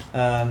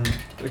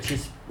 Which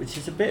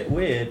is a bit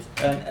weird,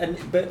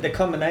 but the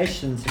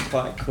combinations are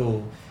quite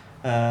cool.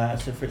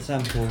 So for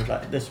example,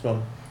 like this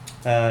one.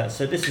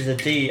 So this is a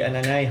D and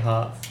an A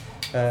harp.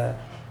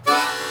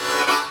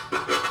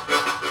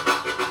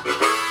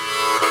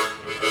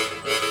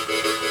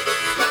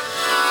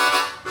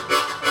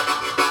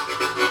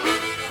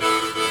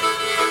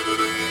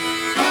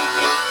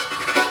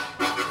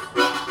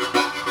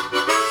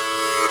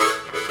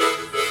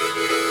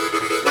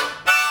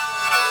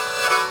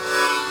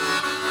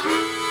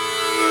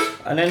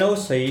 And then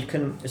also you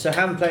can, so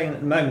how I'm playing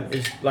at the moment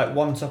is like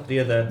one top of the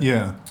other.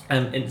 Yeah.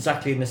 And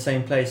exactly in the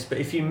same place. But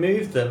if you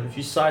move them, if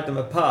you slide them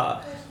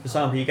apart, for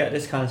example, you get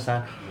this kind of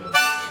sound.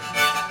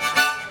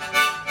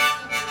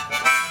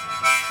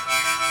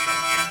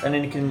 And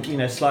then you can,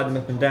 slide them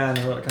up and down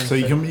and all that kind of stuff.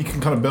 So you can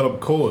kind of build up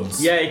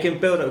chords. Yeah, you can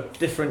build up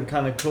different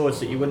kind of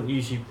chords that you wouldn't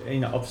usually,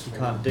 obviously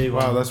can't do.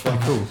 Wow, that's really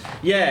cool.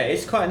 Yeah,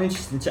 it's quite an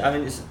interesting.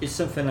 It's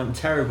something I'm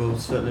terrible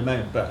at the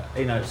moment, but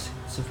it's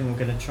something I'm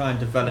going to try and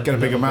develop. Get a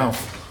bigger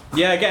mouth.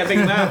 Yeah, get a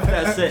big mouth.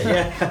 That's it.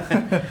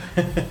 Yeah.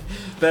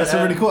 That's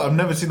really cool. I've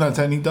never seen that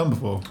technique done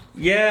before.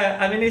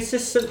 Yeah, it's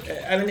just.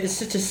 It's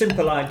such a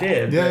simple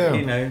idea.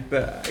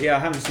 But, I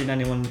haven't seen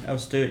anyone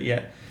else do it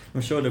yet. I'm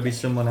sure there'll be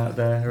someone out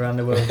there around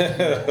the world,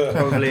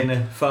 probably in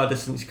a far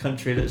distant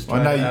country that's.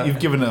 I know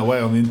you've given it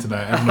away on the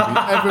internet.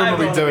 Everyone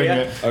will be doing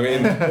it. I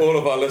mean, all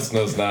of our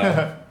listeners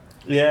now.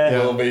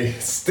 We'll be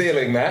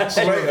stealing that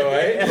straight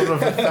away.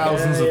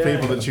 Thousands of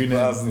people that tune in.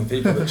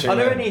 Are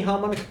there any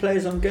harmonica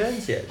players on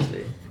Guernsey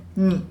actually?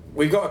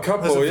 We got a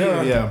couple,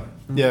 Yeah.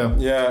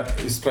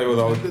 Used to play with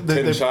old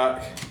Tin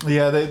Shack.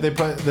 Yeah, they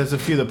play. There's a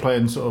few that play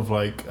in sort of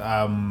like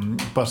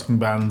busking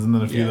bands, and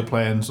then a few that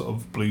play in sort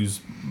of blues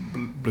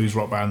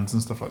rock bands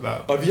and stuff like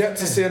that. I've yet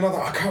to see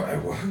another. I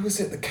can't. Who was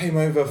it that came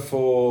over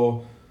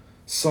for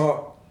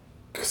Sark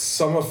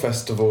Summer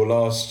Festival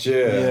last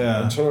year? Yeah.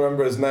 I'm trying to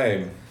remember his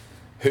name.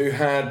 Who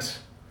had.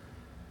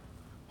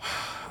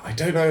 I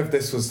don't know if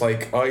this was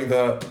like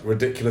either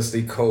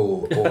ridiculously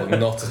cool or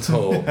not at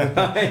all.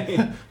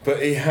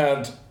 But he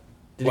had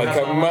like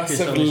a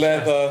massive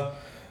leather,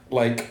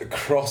 like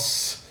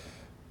cross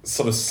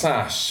sort of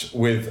sash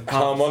with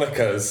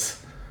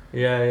harmonicas.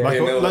 Yeah.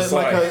 Like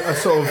a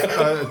sort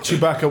of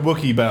Chewbacca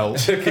Wookiee belt.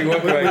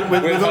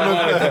 with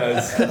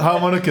harmonicas.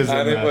 Harmonicas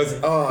and in it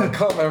was, I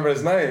can't remember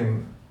his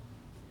name.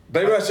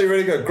 They were actually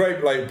really good.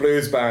 Great, like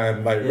blues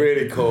band, like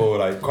really cool,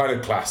 like kind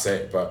of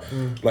classic, but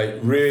like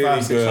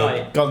really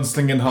good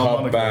gunslinging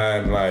harmonica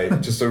band,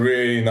 like just a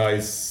really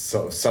nice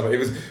sort of summer. It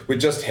was they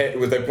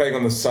were playing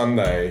on the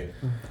Sunday,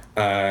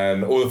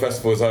 and all the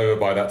festival was over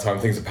by that time.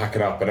 Things are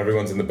packing up, and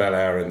everyone's in the Bel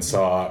Air in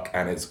Sark,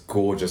 and it's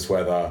gorgeous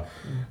weather,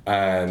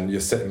 and you're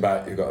sitting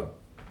back. You've got a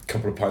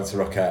couple of pints of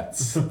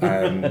Rockettes,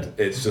 and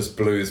it's just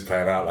blues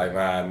playing out like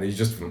man. It's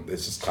just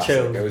classic.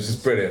 Chill. It was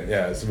just brilliant.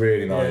 Yeah, it's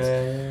really nice.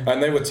 Yeah.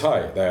 And they were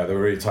tight. They were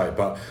really tight.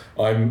 But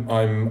I'm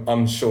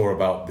unsure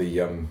about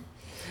the.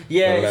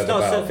 It's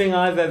not something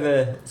I've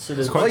ever sort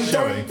of. I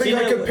don't think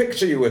I could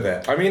picture you with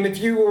it. I mean, if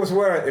you always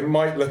wear it, it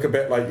might look a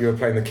bit like you were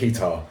playing the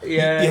guitar.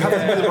 Yeah, you have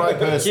to be the right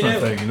person. I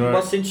think. Right?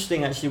 What's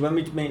interesting actually when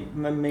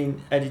me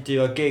and Eddie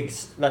do our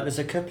gigs, like there's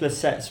a couple of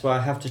sets where I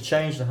have to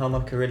change the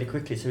harmonica really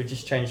quickly, so we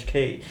just change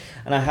key,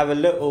 and I have a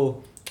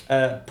little.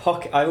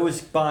 Pocket. I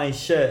always buy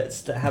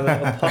shirts that have a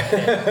little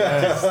pocket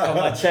just on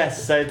my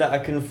chest so that I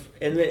can.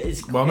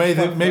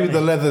 Maybe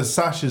the leather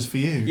sash is for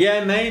you.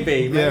 Yeah,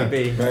 maybe. Well,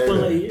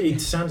 it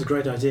sounds a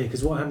great idea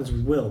because what happens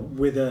with Will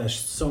with a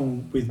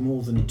song with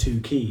more than two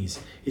keys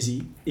is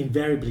he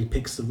invariably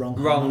picks the wrong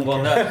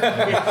one.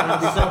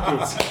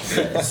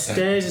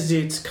 Stares at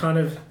it kind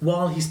of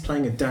while he's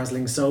playing a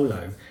dazzling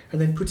solo. And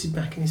then puts it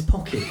back in his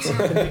pocket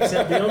and picks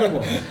out the other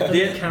one and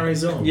then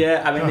carries on.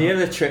 Yeah, the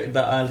other trick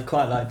that I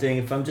quite like doing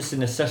if I'm just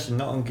in a session,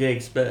 not on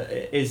gigs, but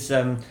is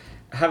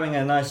having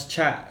a nice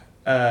chat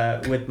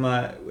with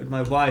my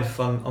wife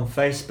on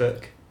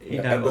Facebook.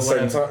 you know, at the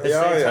same time. At the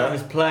same time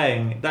as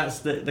playing. That's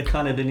the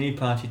kind of the new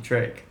party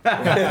trick, which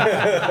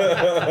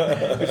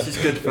is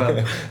good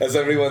fun. As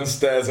everyone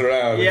stares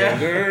around.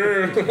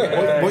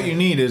 Yeah. What you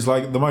need is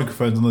like the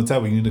microphones on the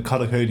table. You need a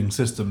colour coding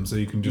system so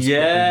you can just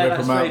rip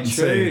them out and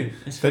see.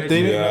 But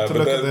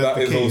that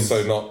is keys.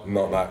 also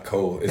not that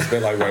cool. It's a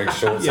bit like wearing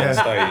shorts on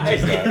stage,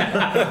 isn't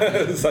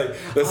it? It's like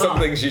there's some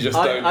things you just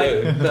don't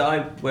do. But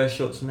I wear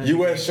shorts. You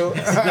wear shorts?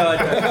 No, I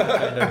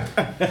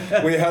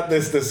don't. We had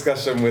this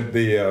discussion with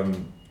the.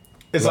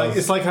 It's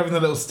like having the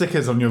little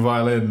stickers on your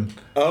violin.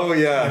 Oh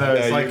yeah, you know,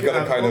 it's like you've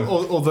got to kind of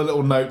all the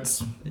little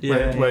notes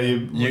where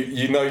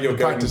you know you're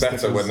getting better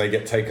stickers. when they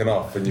get taken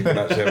off, and you can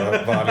actually have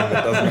a violin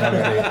that doesn't have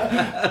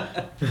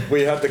any.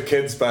 We had the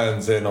kids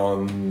bands in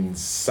on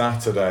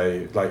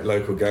Saturday, like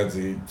local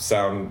Guernsey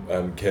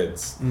sound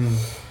kids.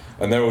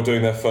 And they're all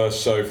doing their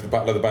first show for the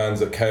Battle of the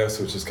Bands at Chaos,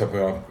 which is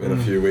coming up in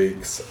a few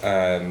weeks.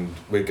 And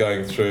we're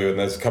going through, and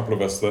there's a couple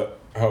of us that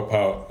help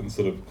out and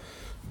sort of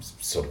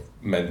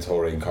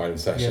mentoring kind of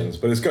sessions.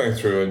 But it's going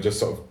through and just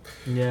sort of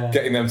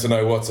getting them to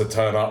know what to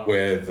turn up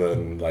with,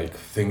 and like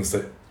things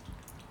that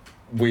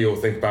we all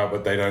think about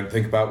but they don't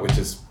think about, which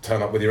is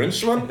turn up with your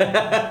instrument,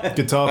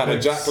 guitar and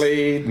a jack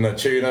lead and a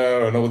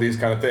tuner and all these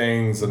kind of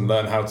things, and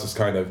learn how to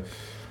kind of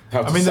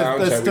sound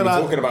check. We were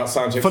talking about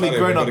sound check. Fully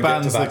grown up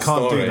bands that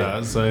can't do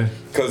that, so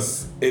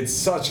because it's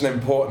such an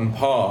important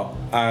part,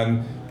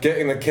 and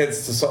getting the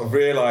kids to sort of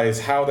realise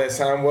how their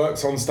sound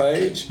works on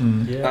stage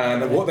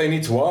and what they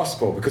need to ask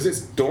for, because it's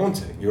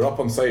daunting. You're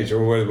up on stage,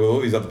 you're with all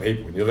these other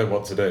people, and you don't know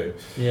what to do.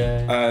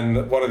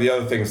 And one of the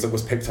other things that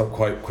was picked up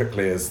quite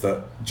quickly is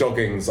that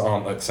joggings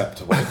aren't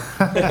acceptable,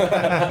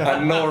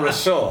 and nor are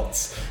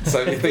shorts.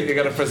 So if you think you're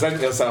going to present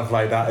yourself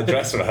like that at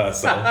dress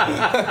rehearsal.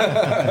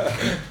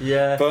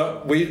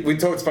 But we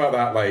talked about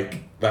that,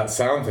 like that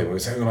sound thing. We were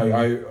saying, like,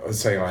 I was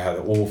saying I had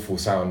an awful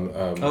sound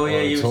on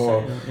you a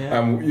tour, were saying,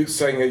 and you were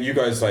saying that you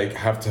guys like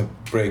have to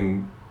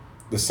bring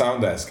the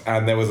sound desk,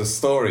 and there was a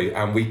story,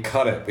 and we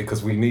cut it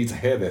because we need to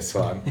hear this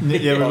one.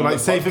 We were like,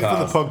 save it for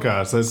the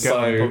podcast. Let's get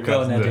on the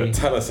podcast. and do it.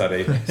 Tell us,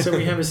 Eddie. So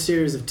we have a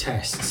series of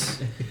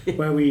tests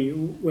where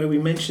we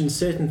mention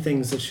certain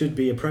things that should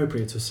be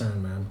appropriate to a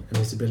sound man and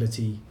his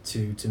ability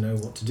to know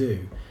what to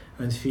do.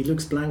 And if he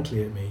looks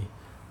blankly at me,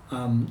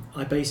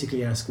 I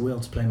basically ask Will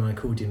to play my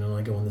accordion, and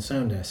I go on the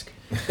sound desk.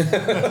 It's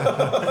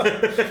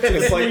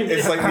like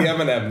the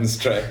M&M's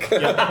trick.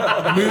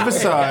 Move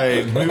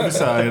aside.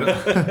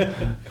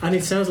 And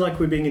it sounds like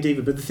we're being a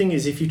diva, but the thing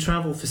is, if you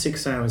travel for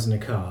 6 hours in a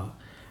car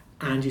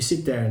and you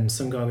sit there and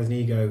some guy with an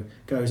ego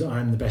goes,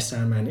 I'm the best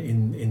sound man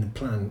in the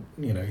planet,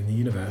 in the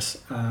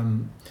universe,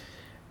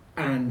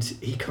 and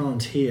he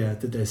can't hear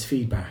that there's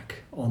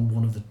feedback on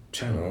one of the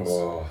channels.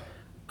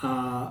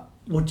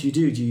 What do you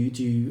do? Do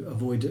you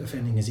avoid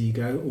offending his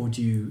ego, or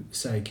do you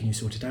say, can you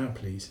sort it out,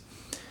 please?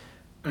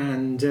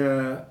 And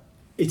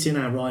it's in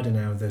our rider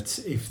now that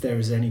if there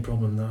is any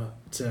problem that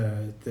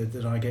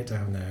I get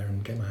down there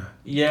and get my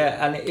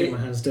my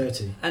hands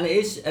dirty. And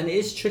it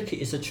is tricky.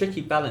 It's a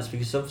tricky balance,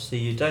 because obviously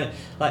you don't,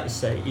 like you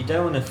say, you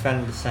don't want to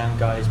offend the sound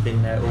guy who's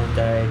been there all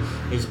day.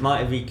 He might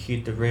have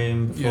EQ'd the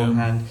room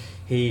beforehand.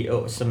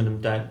 Or some of them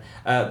don't,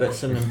 but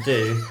some of them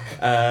do.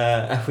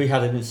 We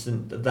had an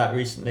incident of that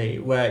recently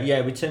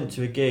where we turned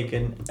to a gig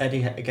and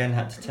Eddie again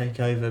had to take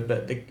over,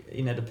 but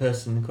the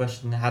person in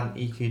question hadn't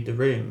EQ'd the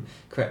room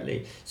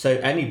correctly. So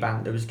any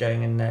band that was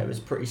going in there was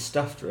pretty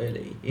stuffed,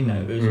 really.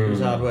 It was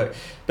hard work.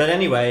 But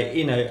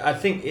anyway, I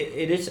think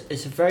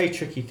it's a very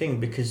tricky thing,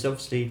 because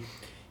obviously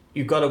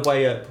you've got to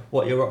weigh up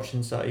what your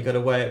options are. You've got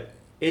to weigh up,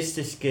 is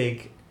this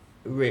gig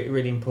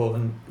really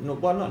important?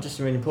 Well, not just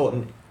really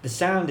important. The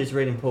sound is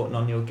really important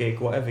on your gig,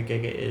 whatever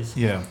gig it is.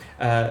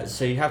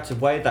 So you have to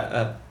weigh that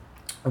up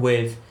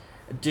with,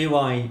 do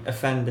I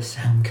offend the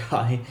sound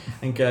guy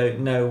and go,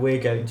 no,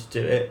 we're going to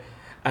do it?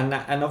 And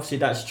obviously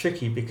that's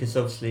tricky, because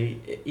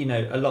obviously,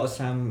 a lot of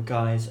sound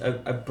guys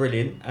are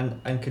brilliant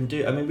and can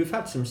do. I mean, we've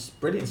had some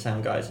brilliant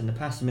sound guys in the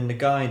past. I mean, the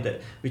guy that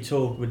we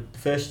toured with the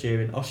first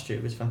year in Austria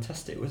was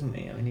fantastic, wasn't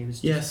he? I mean, he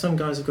was. Some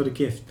guys have got a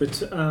gift,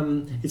 but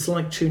it's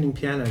like tuning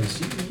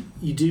pianos.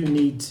 You do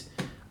need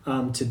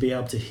to be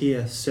able to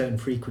hear certain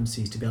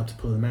frequencies to be able to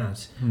pull them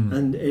out.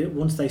 And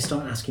once they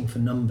start asking for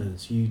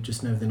numbers, you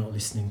just know they're not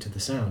listening to the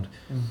sound.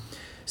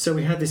 So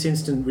we had this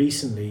incident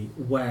recently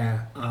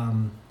where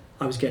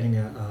I was getting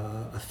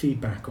a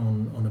feedback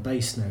on a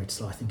bass note,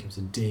 so I think it was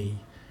a D,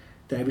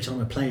 that every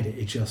time I played it,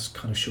 it just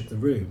kind of shook the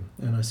room.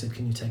 And I said,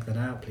 can you take that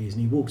out, please?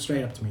 And he walked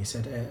straight up to me and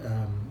said,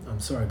 I'm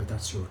sorry, but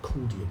that's your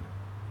accordion.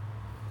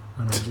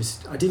 And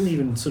I didn't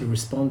even sort of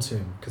respond to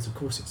him, because of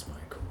course it's my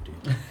accordion.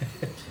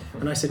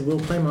 And I said, we'll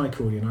play my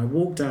accordion. I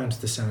walked down to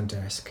the sound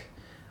desk.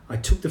 I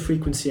took the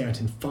frequency out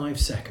in 5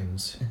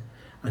 seconds,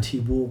 and he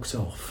walked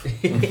off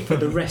for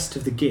the rest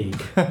of the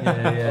gig. And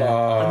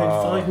then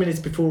 5 minutes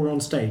before we're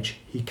on stage,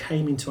 he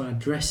came into our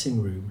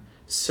dressing room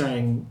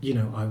saying,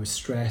 I was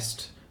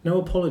stressed. No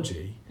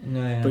apology,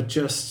 but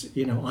just,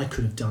 I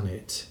could have done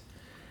it.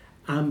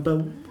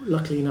 But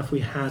luckily enough, we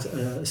had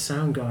a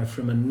sound guy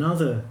from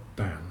another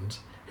band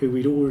who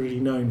we'd already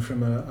known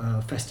from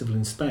a festival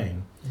in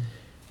Spain,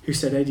 who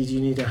said, "Eddie, do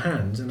you need a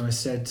hand?" And I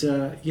said,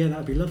 "Yeah,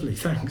 that'd be lovely,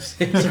 thanks."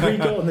 So he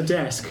got on the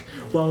desk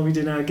while we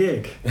did our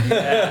gig.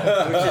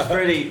 Yeah, which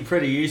is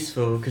pretty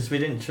useful because we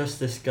didn't trust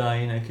this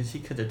guy, because he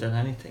could have done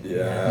anything.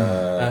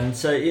 Yeah. And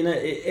so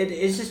it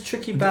is this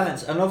tricky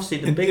balance, and obviously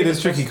it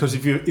is tricky because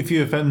if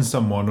you offend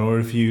someone or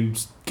if you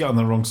get on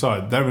the wrong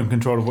side, they're in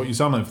control of what you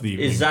sound like for the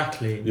evening.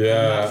 Exactly.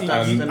 Yeah,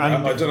 and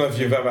I don't know if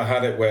you've ever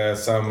had it where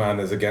sound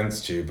man is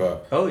against you,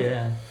 but oh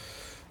yeah.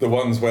 The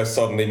ones where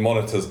suddenly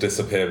monitors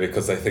disappear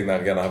because they think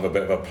they're going to have a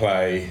bit of a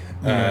play,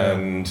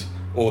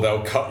 or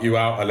they'll cut you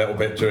out a little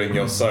bit during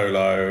your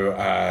solo,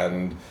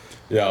 and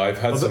I've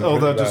had some. Or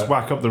they'll just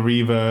whack up the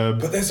reverb.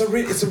 But it's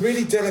a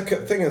really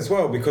delicate thing as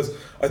well, because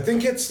I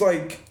think it's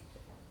like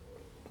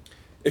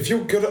if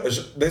you're good at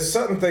there's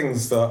certain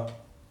things that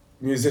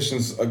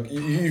musicians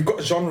you've got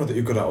a genre that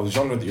you're good at, or the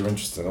genre that you're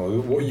interested in,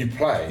 or what you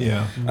play,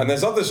 and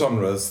there's other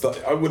genres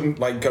that I wouldn't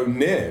go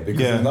near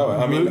because I know it.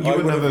 I mean, I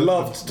would have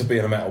loved to be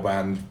in a metal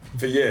band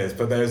for years,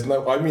 but there's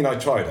no, I mean, I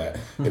tried it.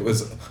 It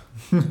was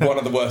one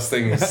of the worst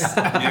things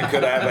you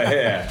could ever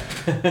hear,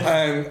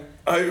 and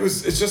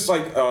it's just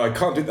I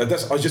can't do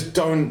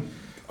that.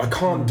 I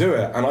can't do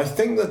it. And I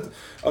think that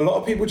a lot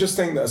of people just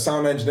think that a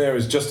sound engineer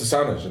is just a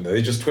sound engineer.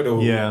 They just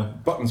twiddle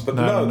buttons, but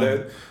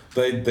no.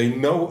 They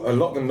know, a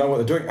lot of them know what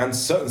they're doing, and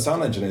certain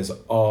sound engineers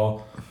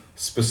are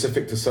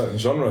specific to certain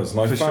genres,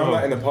 and I found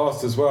that in the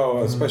past as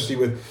well, especially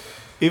with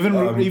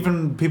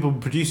even people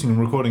producing and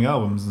recording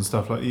albums and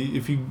stuff. Like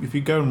if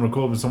you go and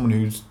record with someone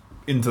who's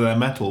into their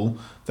metal,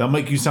 they'll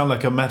make you sound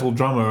like a metal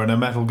drummer and a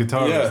metal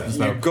guitarist and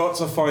stuff. You've got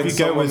to find if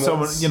you go with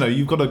someone,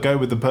 you've got to go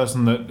with the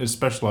person that is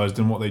specialised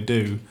in what they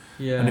do.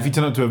 Yeah. And if you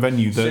turn up to a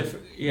venue that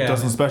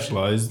doesn't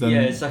specialise, then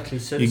exactly.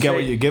 So you get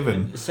what you're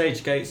given.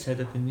 Sage Gateshead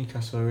up in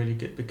Newcastle are really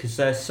good because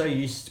they're so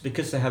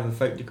because they have a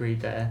folk degree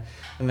there,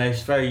 and they're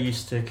very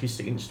used to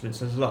acoustic instruments.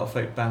 There's a lot of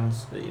folk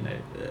bands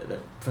that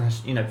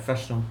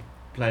professional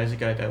players that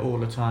go there all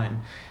the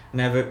time. And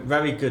they have a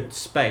very good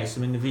space.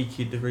 I mean, they've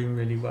EQ'd the room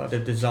really well.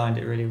 They've designed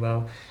it really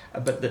well.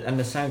 But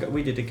the sound,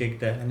 we did a gig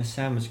there, and the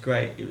sound was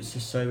great. It was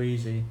just so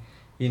easy,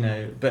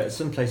 But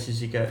some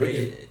places you go. But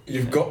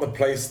you've got the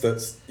place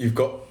you've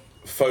got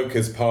folk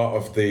as part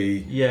of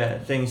the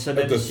thing. So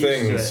the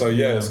thing. So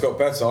it's got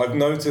better. I've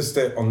noticed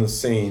it on the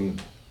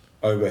scene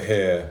over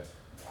here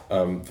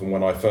from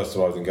when I first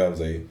arrived in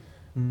Guernsey,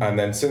 and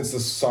then since the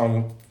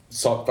Sound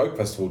Folk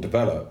Festival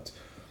developed.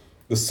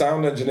 The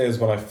sound engineers,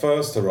 when I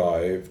first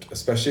arrived,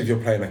 especially if you're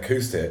playing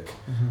acoustic,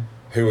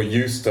 who are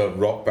used to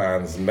rock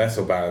bands and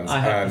metal bands, I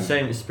had the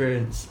same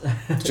experience.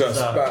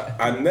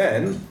 And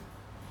then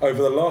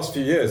over the last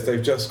few years,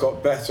 they've just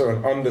got better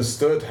and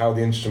understood how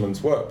the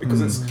instruments work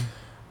because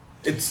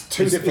it's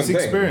two different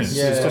things. Experience.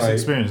 Yeah. It's just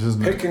experience,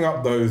 isn't it? Picking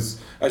up those,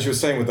 as you were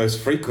saying with those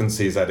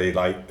frequencies, Eddie,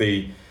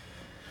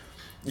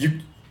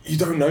 you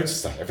don't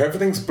notice that. If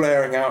everything's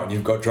blaring out and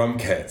you've got drum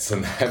kits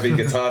and heavy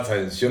guitar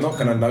tones, you're not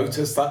going to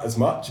notice that as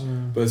much.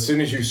 But as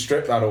soon as you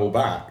strip that all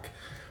back,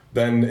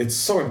 then it's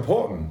so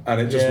important, and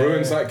it just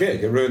ruins that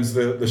gig. It ruins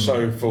the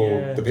show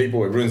for the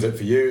people. It ruins it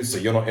for you, so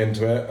you're not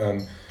into it,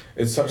 and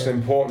it's such an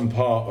important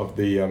part of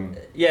the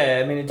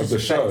it does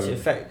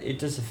it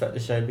does affect the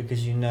show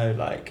because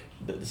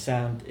that the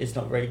sound is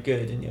not very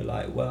good, and you're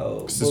like,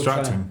 well, it's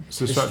distracting. It's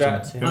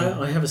distracting.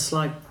 I have a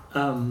slight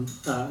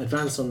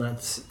advance on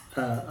that.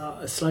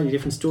 A slightly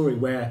different story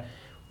where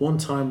one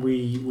time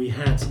we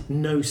had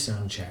no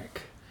sound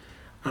check,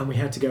 and we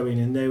had to go in,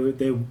 and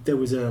there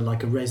was a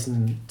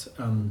resonant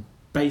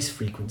bass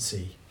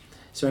frequency,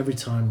 so every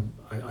time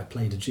I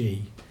played a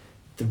G,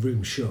 the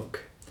room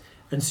shook.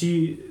 And so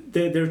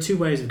there are two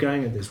ways of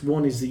going at this.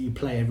 One is that you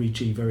play every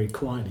G very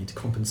quietly to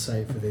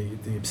compensate for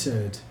the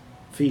absurd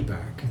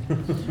feedback,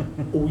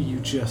 or you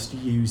just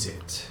use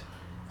it.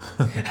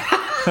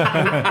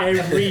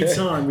 Every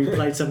time we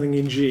played something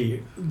in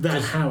G,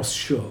 that house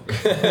shook.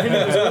 And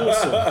it was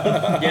awesome.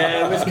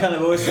 Yeah, it was kind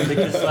of awesome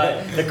because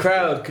the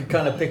crowd could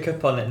kind of pick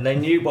up on it, and they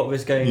knew what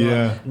was going on.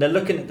 And they're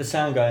looking at the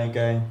sound guy and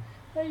going,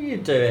 "How are you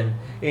doing?"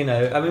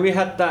 I mean, we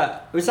had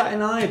that. Was that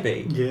in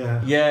IB?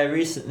 Yeah,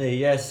 recently.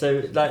 Yeah,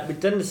 so we'd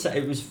done the set.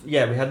 It was we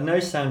had no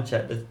sound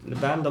check. The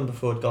band on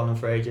before had gone on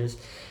for ages,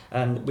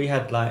 and we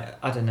had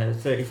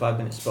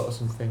 35-minute spot or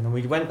something, and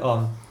we went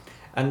on.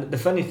 And the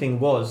funny thing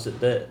was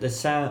that the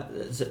sound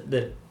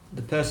that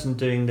the person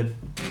doing the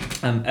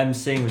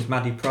emceeing was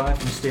Maddie Pry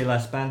from Steel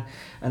Ice Band,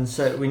 and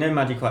so we know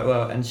Maddie quite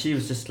well, and she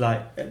was just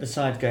at the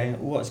side going,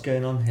 "What's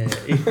going on here?"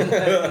 And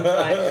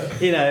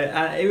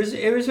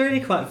it was really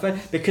quite fun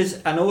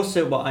because, and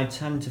also what I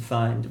tend to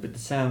find with the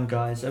sound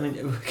guys, I mean,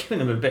 we're giving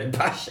them a bit of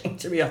bashing,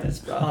 to be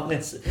honest, but on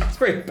this it's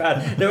pretty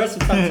bad. There are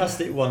some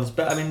fantastic ones,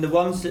 but I mean the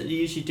ones that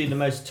usually do the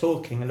most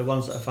talking are the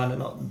ones that I find are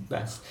not the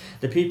best.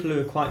 The people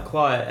who are quite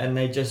quiet and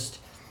they just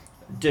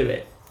do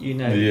it.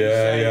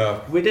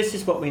 Well, this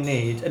is what we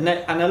need, and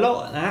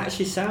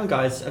actually sound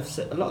guys have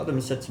said, a lot of them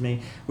have said to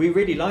me, we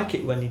really like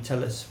it when you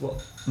tell us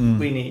what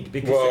we need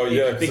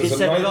because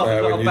a lot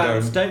of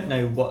bands don't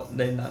know what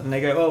they know, and they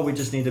go, "Oh, we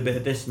just need a bit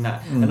of this and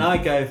that," and I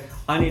go,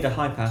 "I need a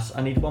high pass,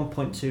 I need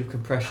 1.2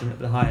 compression at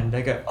the high end."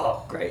 They go,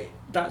 "Oh, great,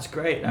 that's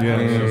great. That Yeah.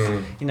 helps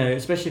us, you know,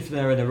 especially if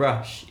they're in a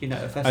rush, you know,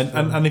 at a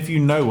festival. And if you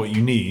know what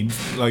you need,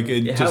 like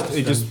It helps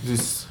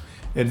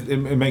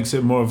it makes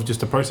it more of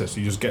just a process.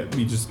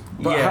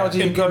 But how do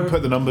you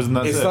input the numbers and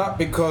that's Is it. that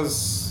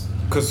because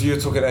you're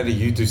talking, Eddie,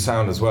 you do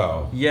sound as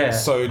well? Yeah.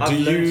 So I've do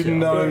you learnt it.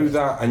 know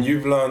that, and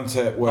you've learnt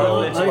it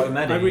well? I've learnt it from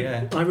Eddie,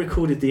 yeah. I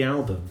recorded the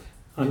album.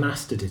 I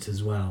mastered it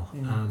as well,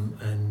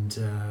 and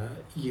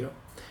you know,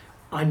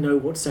 I know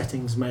what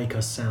settings make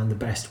us sound the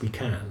best we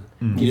can.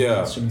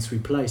 Yeah. Instruments we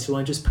play, so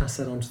I just pass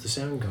that on to the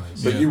sound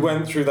guys. But you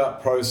went through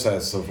that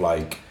process of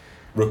like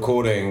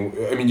recording.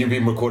 I mean, you've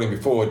been recording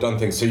before, done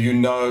things, so you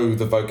know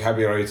the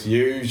vocabulary to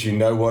use. You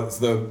know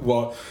because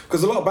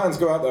a lot of bands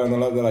go out there and they're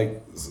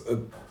like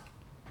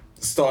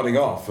starting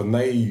off, and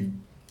they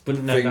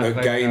Wouldn't know think that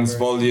that gains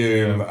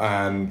vocabulary. volume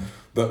and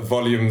that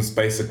volume's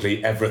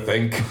basically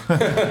everything,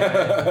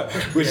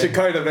 which it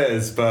kind of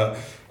is, but.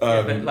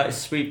 But like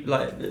sweep,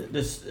 like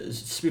this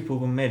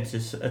sweepable mids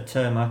is a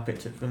term I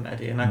picked up from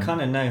Eddie, and I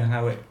kind of know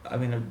how it. I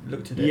mean, I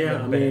looked at it.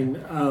 Yeah, I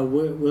mean,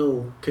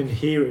 Will can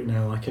hear it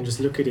now. I can just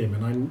look at him,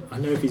 and I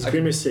know if he's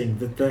grimacing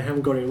that they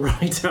haven't got it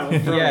right out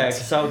front. Yeah,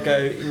 because I'll go,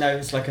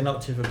 it's like an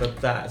octave above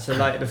that. So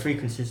like the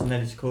frequencies and then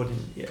it's accordion.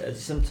 Yeah,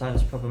 it's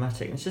sometimes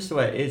problematic. It's just the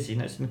way it is,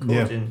 it's an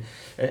accordion,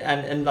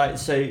 and like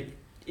so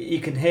you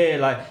can hear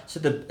like so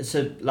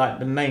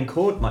the main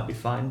chord might be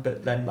fine,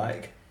 but then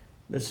like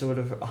the sort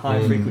of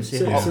high frequency.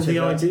 So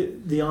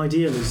the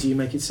ideal is you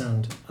make it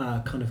sound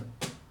kind of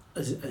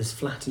as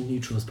flat and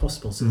neutral as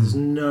possible. So there's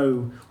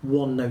no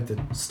one note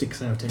that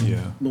sticks out any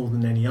more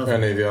than any other.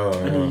 Any of the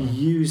other. And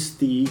you use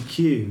the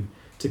EQ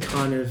to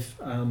kind of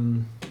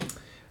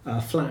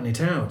flatten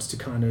it out, to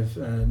kind of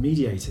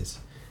mediate it.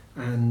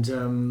 And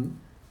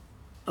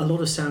a lot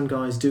of sound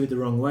guys do it the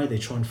wrong way. They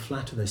try and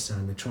flatter their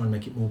sound. They try and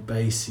make it more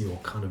bassy or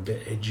kind of a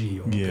bit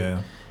edgy or a bit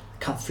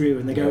cut through,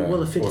 and they go,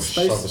 well, if it's or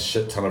shove a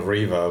shit ton of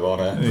reverb on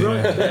it.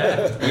 Right.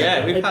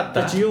 Yeah, we've had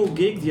that. At your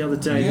gig the other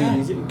day,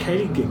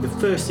 Kaylee gig, the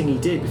first thing he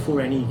did before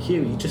any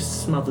EQ, he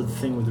just smothered the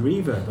thing with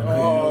reverb, and I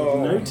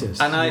didn't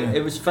notice. And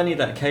it was funny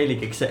that Kaylee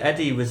gig. So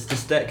Eddie was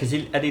just there because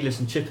Eddie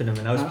lives in Chippenham,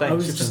 and I was playing. I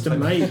was just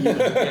amazed.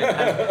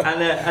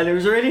 And it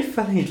was really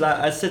funny. Like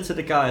I said to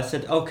the guy, I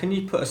said, "Oh, can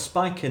you put a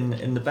spike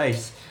in the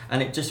bass?"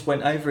 And it just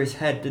went over his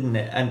head, didn't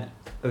it? And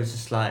it was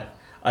just like.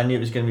 I knew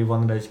it was going to be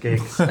one of those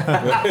gigs. This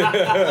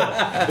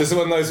is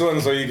one of those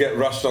ones where you get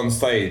rushed on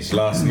stage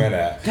last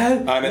minute,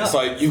 it's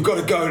like, you've got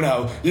to go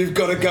now, you've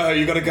got to go, and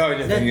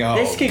you're thinking, oh,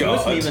 this gig God.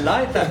 wasn't even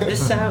like that.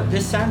 This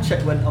sound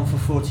check went on for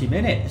 40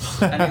 minutes,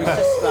 and it was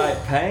just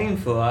like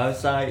painful. I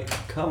was like,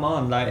 come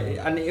on,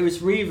 and it was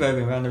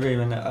reverbing around the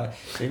room, and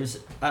it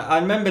was. I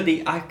remember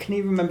I can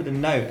even remember the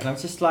note, and I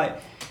was just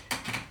like.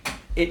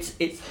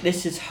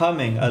 This is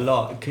humming a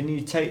lot. Can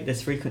you take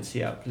this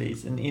frequency up,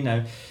 please? And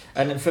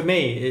and for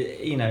me,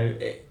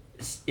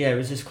 it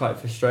was just quite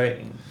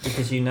frustrating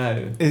because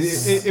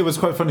it was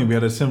quite funny. We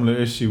had a similar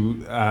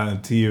issue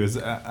to you as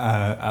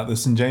at the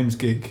St James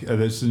gig,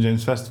 the St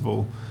James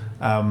Festival,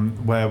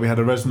 where we had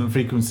a resonant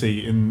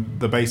frequency in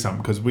the bass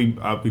amp because we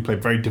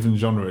played very different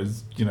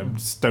genres.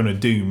 Stoner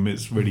doom.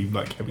 It's really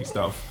like heavy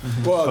stuff.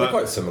 Well, they're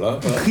quite similar.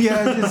 But.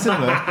 Yeah, it's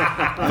similar.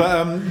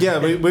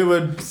 But we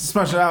would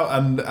smash it out,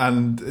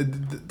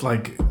 and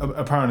like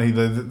apparently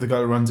the guy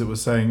who runs it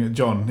was saying,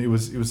 John, he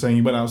was saying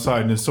he went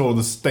outside and saw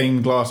the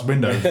stained glass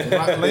window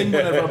rattling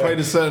whenever I played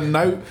a certain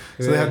note.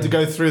 So they had to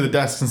go through the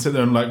desks and sit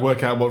there and like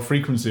work out what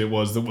frequency it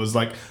was that was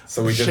like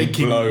so we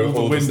shaking blow all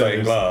the windows.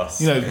 Stained glass.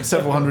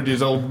 Several hundred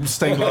years old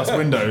stained glass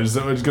windows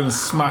that were going to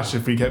smash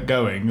if we kept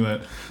going.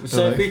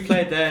 So if we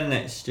played there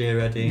next year,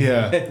 Eddie,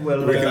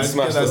 we can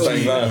smash the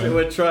stained glass.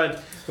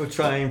 We're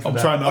trying for I'm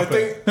that. trying. I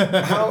think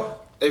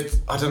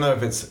I don't know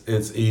if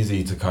it's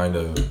easy to kind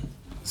of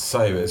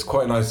say, but it's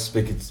quite nice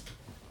speaking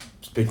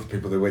to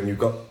people that when you've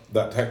got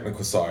that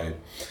technical side,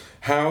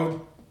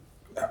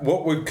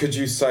 what could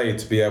you say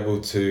to be able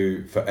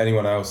to, for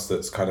anyone else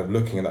that's kind of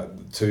looking at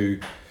that, to,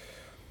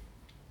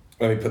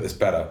 let me put this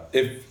better,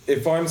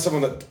 if I'm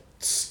someone that's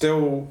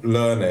still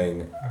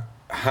learning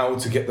how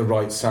to get the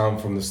right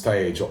sound from the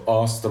stage or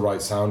ask the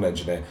right sound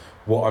engineer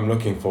what I'm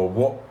looking for,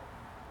 what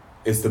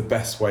is the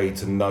best way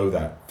to know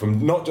that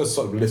from not just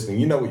sort of listening,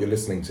 you know what you're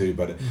listening to,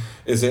 but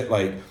is it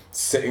like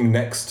sitting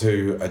next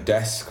to a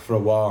desk for a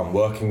while and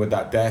working with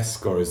that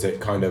desk, or is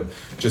it kind of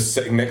just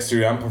sitting next to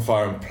your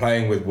amplifier and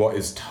playing with what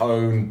is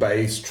tone,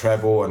 bass,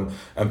 treble and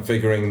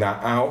figuring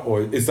that out,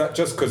 or is that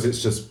just because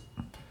it's just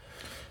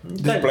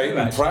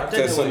blatant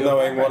practice and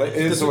knowing what it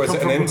is, or is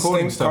it an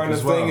instinct kind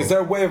of thing? Is there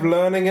a way of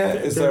learning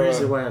it? There is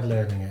a way of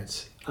learning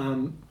it,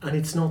 and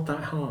it's not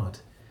that hard.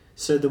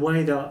 So the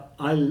way that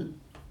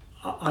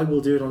I will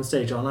do it on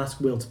stage, I'll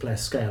ask Will to play a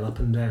scale up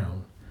and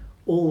down,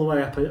 all the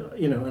way up,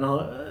 and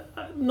I'll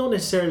not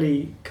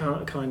necessarily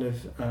kind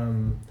of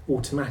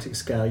automatic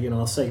scale.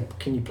 I'll say,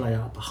 can you play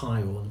up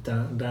high or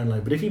down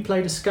low? But if he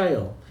played a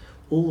scale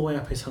all the way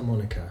up his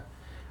harmonica,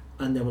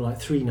 and there were like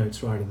 3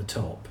 notes right at the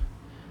top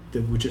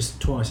that were just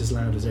twice as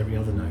loud as every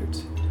other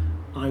note,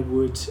 I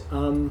would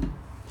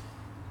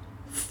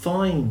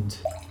find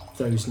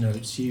those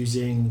notes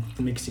using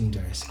the mixing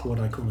desk, what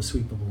I call a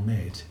sweepable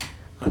mid,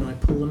 and I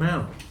pull them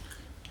out.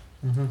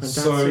 Mm-hmm. And that's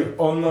So it.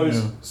 on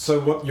those, so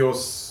what you're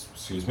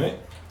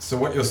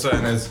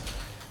saying is,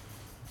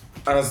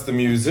 as the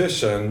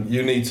musician,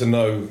 you need to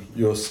know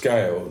your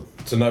scale,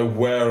 to know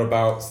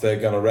whereabouts they're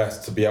going to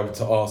rest, to be able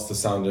to ask the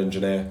sound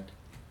engineer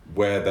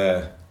where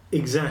they're...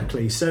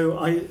 Exactly. So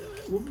I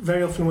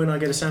very often when I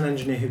get a sound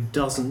engineer who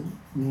doesn't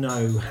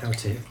know how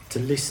to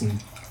listen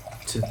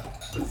to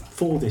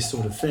for this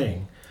sort of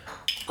thing,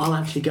 I'll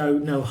actually go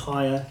no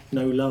higher,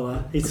 no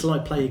lower. It's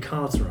like play your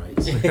cards right.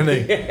 So,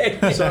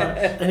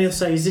 and he'll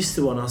say, "Is this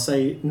the one?" I'll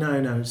say,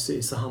 "No,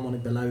 it's the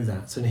harmonic below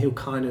that." And he'll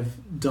kind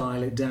of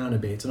dial it down a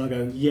bit, and I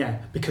go, "Yeah,"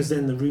 because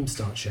then the room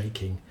starts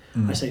shaking.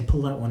 I say,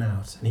 "Pull that one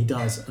out," and he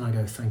does, and I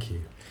go, "Thank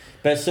you."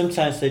 But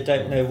sometimes they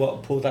don't know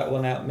what pull that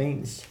one out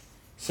means.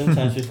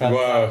 Sometimes we've had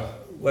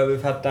where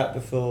we've had that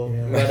before,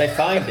 where they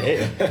find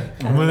it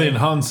and when they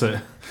enhance it.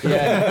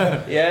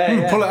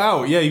 Yeah. Pull it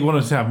out. Yeah, you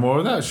wanted to have more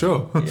of that,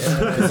 sure.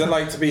 Yeah. Is it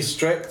like to be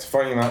strict,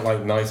 finding that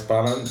like nice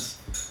balance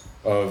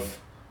of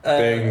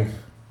being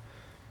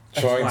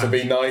trying to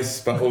be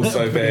nice but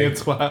also being...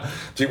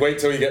 Do you wait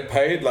till you get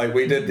paid like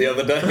we did the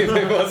other day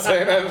before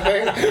saying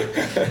anything?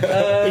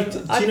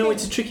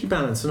 It's a tricky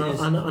balance,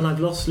 and I've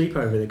lost sleep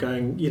over it,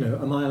 going,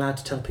 am I allowed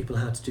to tell people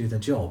how to do their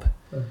job?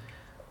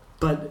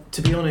 But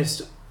to be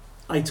honest,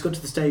 it's got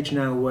to the stage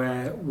now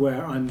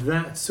where I'm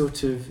that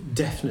sort of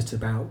definite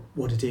about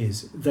what it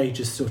is. They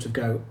just sort of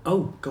go,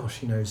 "Oh gosh,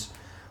 he knows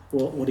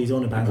what he's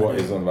on about." What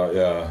he's on about,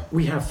 yeah.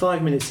 We have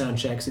 5-minute sound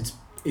checks. It's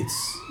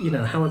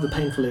however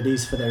painful it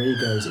is for their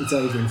egos, it's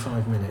over in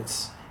 5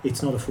 minutes.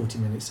 It's not a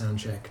 40-minute sound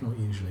check, not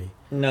usually.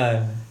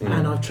 No.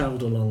 And I've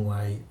travelled a long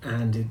way,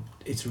 and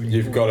it's really.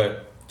 You've got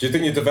it. Do you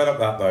think you developed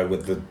that though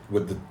with the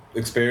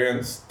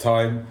experience,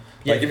 time?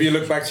 Yeah. Like if you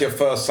look back to your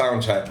first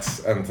sound checks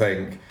and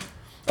think,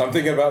 I'm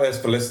thinking about this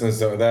for listeners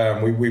that are there,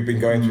 and we've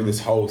been going through this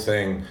whole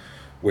thing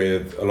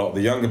with a lot of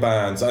the younger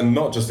bands, and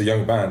not just the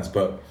younger bands,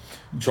 but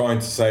trying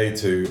to say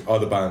to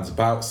other bands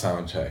about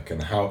soundcheck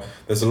and how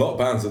there's a lot of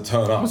bands that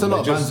turn up. There's a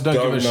lot of bands that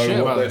don't give a shit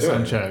about their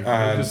soundcheck.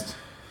 And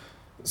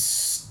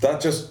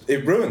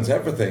it ruins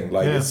everything.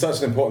 Like it's such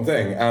an important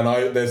thing.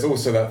 And there's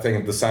also that thing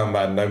of the sound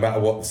man, no matter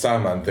what the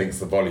sound man thinks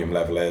the volume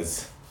level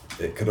is,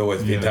 it could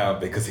always be down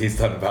because he's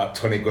done about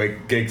 20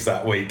 gigs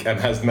that week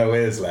and has no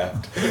ears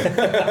left.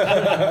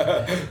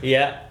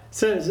 Yeah.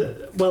 So,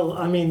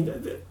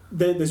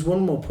 there's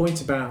one more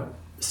point about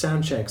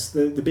sound checks.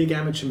 The big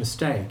amateur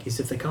mistake is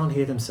if they can't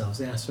hear themselves,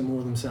 they ask for more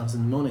of themselves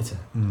in the monitor.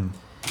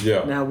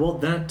 Yeah. Now,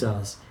 what that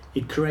does,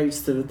 it creates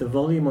the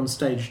volume on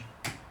stage.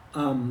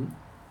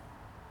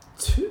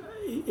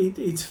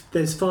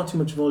 There's far too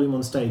much volume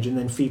on stage, and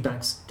then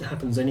feedback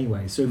happens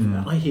anyway. So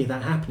if I hear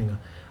that happening,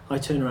 I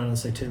turn around and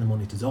say, turn the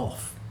monitors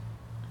off.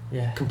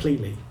 Yeah.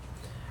 Completely.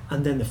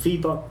 And then the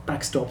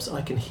feedback stops.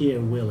 I can hear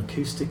Will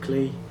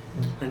acoustically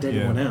and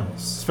everyone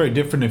else. It's very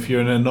different if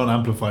you're in a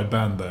non-amplified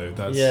band, though.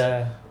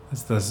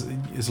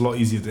 It's a lot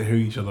easier to hear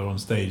each other on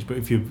stage. But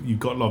if you've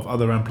got a lot of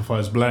other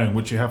amplifiers blaring,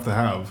 which you have to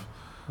have,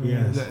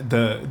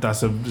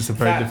 it's a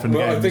very different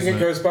game. Well, I think it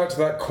goes back to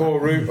that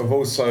core root of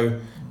also,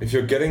 if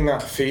you're getting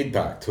that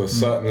feedback to a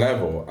certain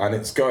level and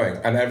it's going,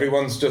 and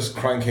everyone's just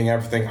cranking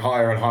everything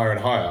higher and higher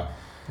and higher,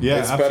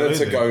 it's better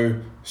to go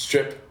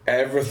strip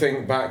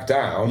everything back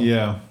down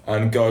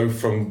and go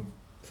from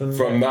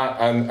that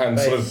and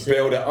sort of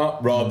build it up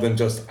rather than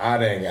just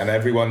adding and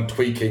everyone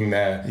tweaking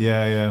their...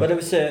 But it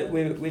was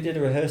we did a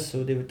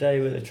rehearsal the other day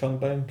with a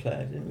trombone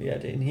player, didn't we,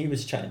 Eddie? And he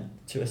was chatting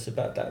to us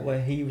about that,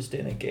 where he was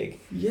doing a gig.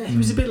 Yeah, he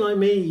was a bit like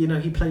me.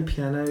 He played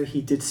piano,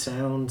 he did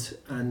sound,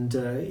 and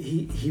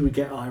he would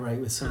get irate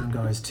with sound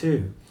guys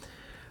too.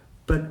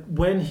 But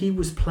when he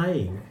was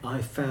playing,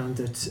 I found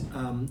that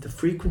the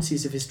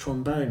frequencies of his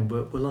trombone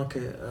were like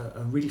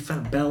a really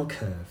fat bell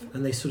curve,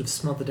 and they sort of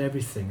smothered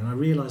everything. And I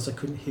realised I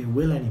couldn't hear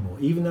Will anymore,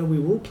 even though we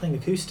were all playing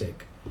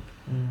acoustic.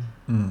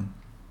 And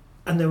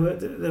there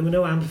were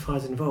no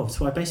amplifiers involved.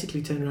 So I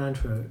basically turned around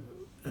to her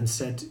and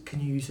said, "Can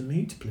you use a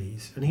mute,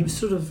 please?" And he was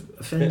sort of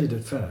offended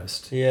at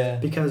first,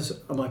 because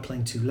am I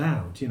playing too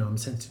loud? I'm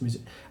sensitive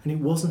music, and it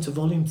wasn't a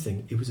volume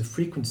thing; it was a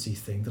frequency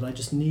thing that I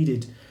just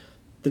needed.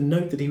 The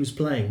note that he was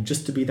playing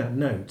just to be that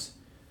note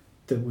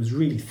that was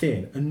really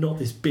thin and not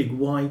this big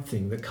wide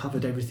thing that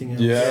covered everything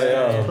else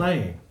that was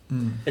playing.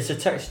 It's a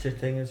texture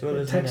thing as well,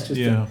 isn't it?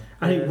 Thing.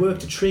 And it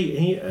worked a treat.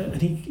 And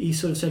he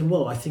sort of said,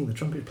 well, I think the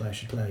trumpet player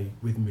should play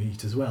with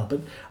mute as well. But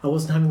I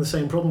wasn't having the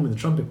same problem with the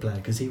trumpet player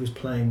because he was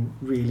playing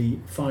really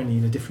finely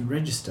in a different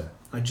register.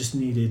 I just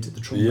needed the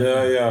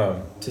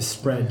trumpet to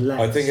spread less.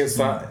 I think it's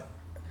that...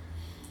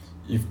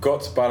 You've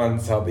got to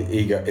balance out the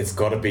ego. It's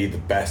got to be the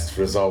best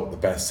result, the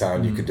best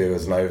sound you could do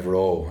as an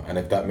overall. And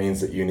if that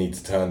means that you need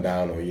to turn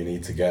down or you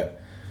need to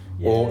get...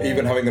 Or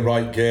even having the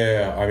right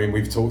gear. I mean,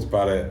 we've talked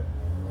about it.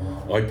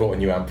 I bought a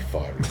new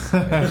amplifier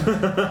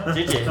recently.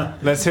 Did you?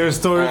 Let's hear a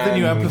story of the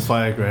new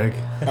amplifier, Greg.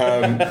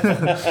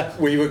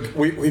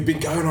 We've been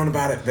going on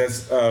about it.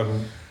 There's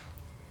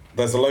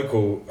a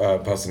local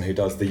person who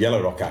does the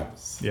Yellow Rock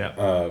amps.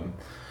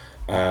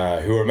 who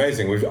are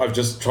amazing. I've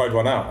just tried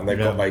one out, and they've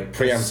got like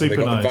preamps. They've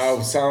got the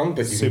valve sound,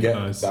 but you can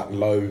get that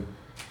low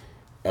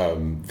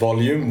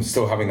volume,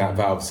 still having that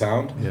valve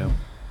sound. Yeah.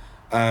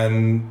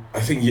 And I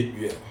think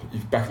you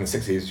back in the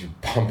 60s, you're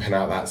pumping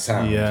out that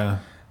sound. Yeah.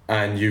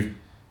 And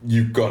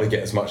you've got to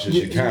get as much as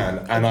you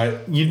can. And I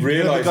the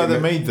realised guy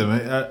that made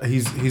them,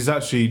 he's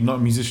actually not a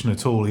musician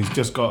at all. He's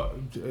just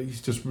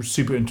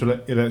super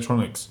into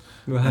electronics.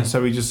 Right. And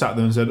so he just sat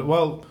there and said,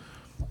 well,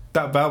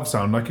 that valve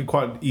sound, I could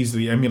quite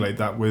easily emulate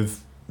that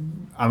with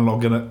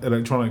analog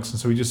electronics. And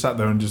so we just sat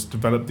there and just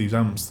developed these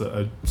amps that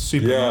are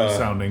super nice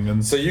sounding.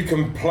 And so you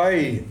can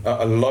play at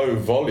a low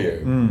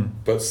volume,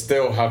 but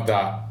still have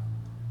that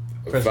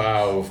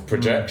valve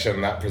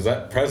projection,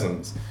 that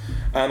presence.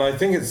 And I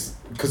think it's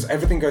because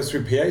everything goes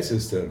through PA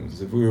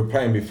systems. If we were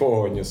playing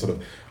before in your sort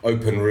of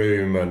open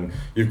room and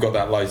you've got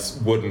that nice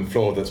wooden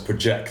floor that's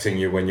projecting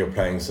you when you're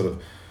playing sort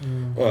of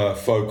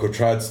folk or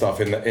trad stuff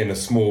in a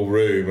small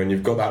room, and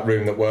you've got that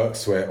room that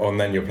works with it, and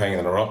then you're playing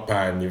in a rock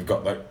band, you've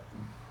got the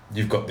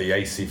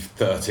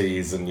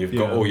AC30s and you've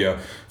got all your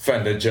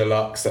Fender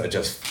Deluxe that are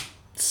just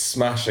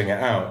smashing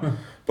it out.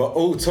 But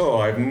all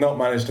tour, I've not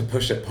managed to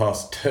push it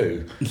past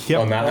 2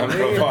 on that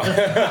amplifier.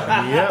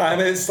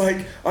 And it's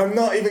like, I'm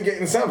not even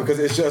getting the sound because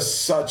it's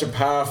just such a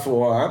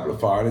powerful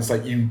amplifier. And it's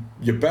like,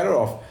 you're better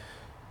off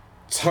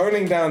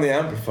toning down the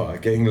amplifier,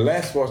 getting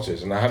less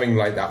wattage and having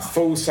like that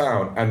full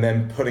sound, and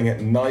then putting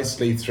it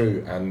nicely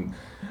through and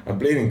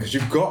bleeding, because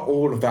you've got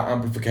all of that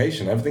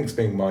amplification, everything's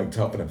being mic'd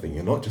up and everything.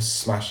 You're not just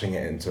smashing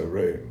it into a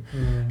room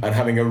and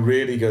having a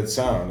really good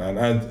sound. And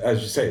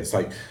as you say, it's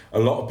like a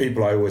lot of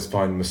people I always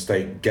find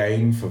mistake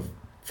gain for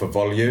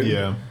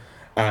volume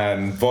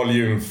and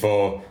volume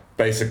for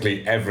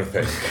basically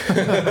everything.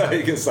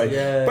 You can say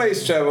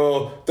bass,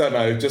 treble, don't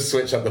know, just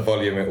switch up the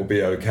volume, it will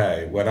be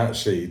okay, when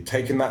actually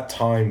taking that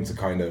time to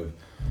kind of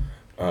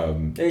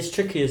it's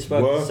tricky as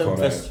well. Some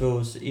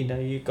festivals,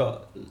 you've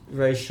got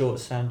very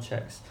short sound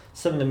checks.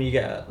 Some of them you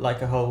get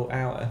like a whole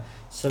hour.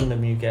 Some of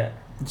them you get.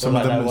 Some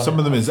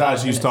of them is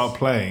as you start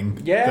playing.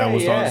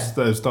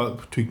 They'll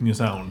start tweaking your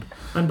sound.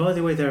 And by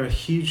the way, they're a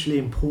hugely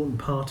important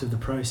part of the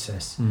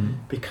process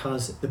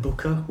because the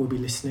booker will be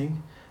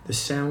listening, the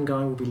sound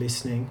guy will be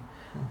listening.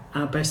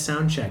 Our best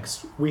sound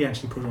checks, we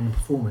actually put on a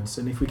performance,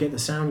 and if we get the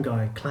sound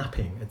guy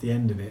clapping at the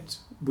end of it,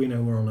 we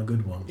know we're on a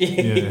good one.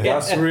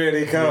 That's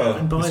really cool.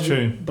 And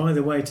by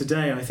the way,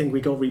 today I think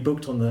we got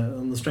rebooked on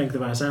the strength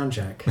of our sound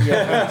check.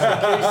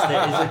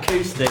 It's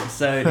acoustic,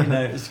 so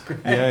it's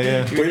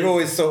great. We've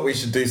always thought we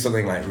should do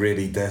something like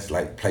really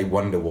like play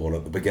Wonderwall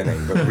at the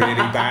beginning, but really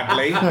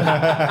badly,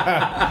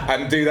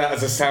 and do that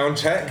as a sound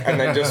check, and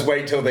then just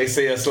wait till they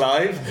see us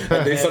live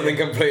and do something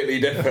completely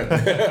different.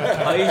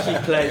 I usually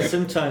play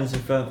sometimes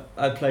if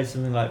I play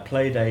something like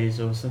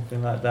Playdays or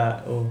something like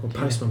that, or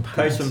Postman Pat.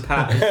 Postman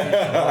Pat is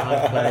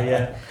I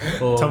play,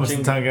 or Thomas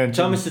the Tank Engine.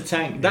 Thomas the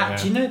Tank. That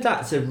do you know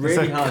that's a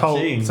really hard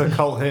tune. It's a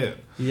cult hit.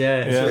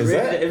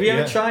 Have you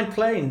ever tried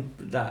playing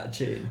that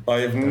tune? I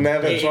have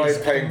never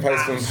tried playing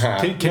Postman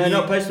Pat.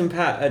 Not Postman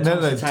Pat.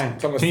 Thomas the Tank.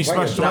 Can you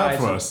smash them out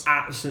for us?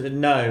 Absolutely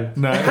no.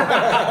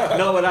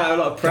 Not without a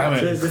lot of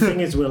practice. The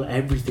thing is, Will,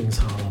 everything's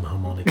Harlem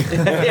harmonica.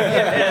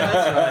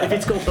 That's right. If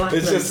it's got black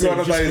it's notes, just one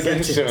of those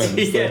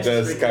instruments that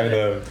just kind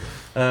of.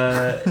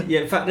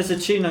 In fact, there's a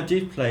tune I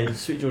do play,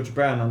 Sweet Georgia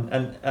Brown,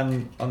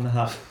 and on the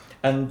harp.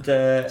 And do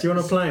you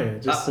want to play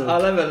it?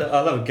 I'll have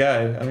a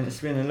go. I mean,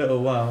 it's been a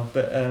little while,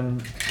 but do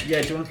you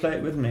want to play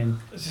it with me?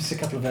 It's just a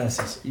couple of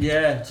verses.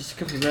 Yeah, just a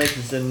couple of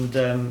verses,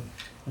 and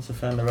once I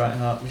found the right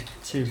harp, there's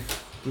too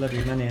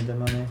bloody many of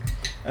them on here.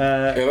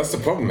 That's the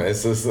problem.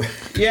 Is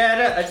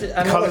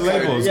colour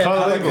labels.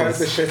 Colour labels.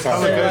 The shit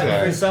out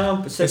for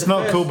example, it's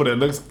not cool, but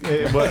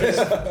it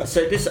works.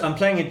 So I'm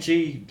playing a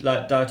G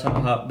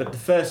diatonic harp, but the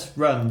first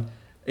run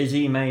is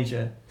E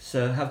major,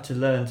 so I have to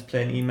learn to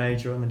play an E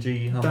major on the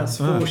G harp. That's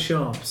 4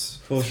 sharps.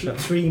 4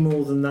 sharps. 3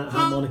 more than that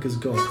harmonica's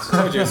got.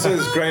 As soon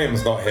as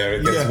Graham's not here,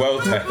 it gets well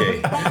techy.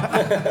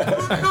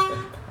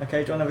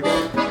 Okay, do you want to have a go?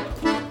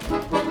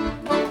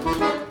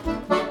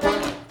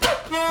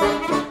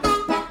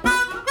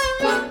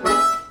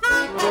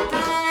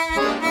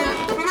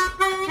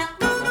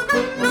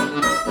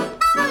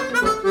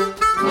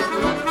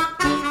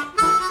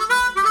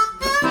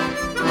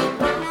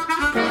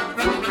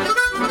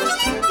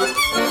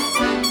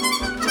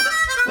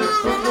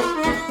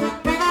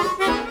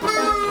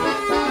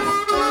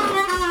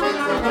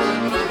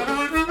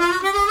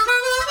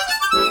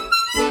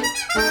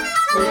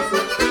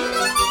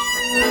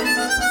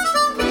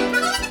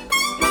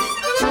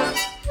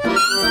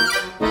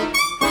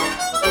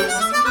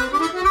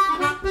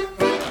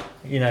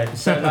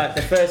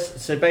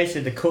 So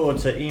basically the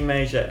chords are E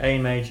major, A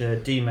major,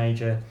 D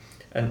major,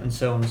 and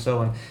so on and so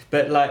on.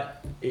 But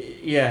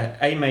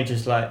A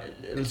major's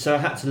so I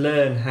had to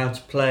learn how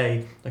to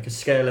play like a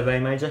scale of A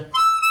major.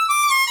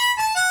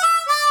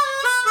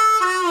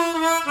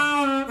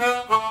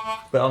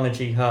 But on a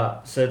G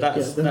harp. So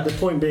that's the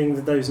point being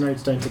that those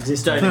notes don't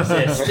exist. So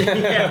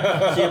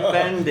you're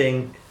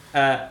bending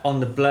on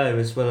the blow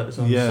as well as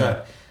on the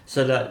set.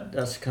 So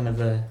that's kind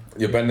of a...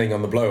 You're bending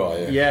on the blow, are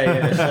you?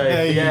 Yeah. So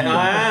yeah,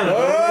 I am.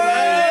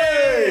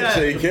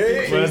 Hey,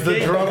 cheeky. Where's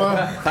the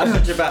drummer?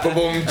 Passage about.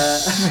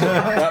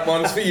 That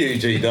one's for you,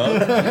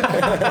 G-Dog.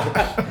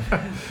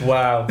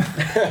 Wow.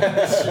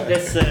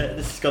 This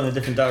has gone a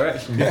different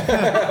direction.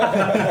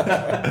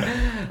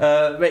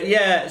 But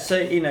yeah, so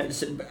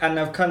and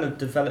I've kind of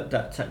developed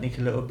that technique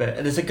a little bit.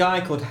 And there's a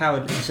guy called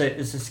Howard. So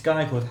there's this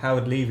guy called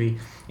Howard Levy.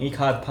 He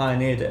kind of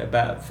pioneered it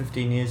about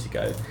 15 years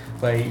ago,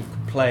 where he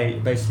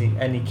played basically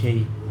any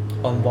key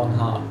on one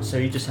harp. So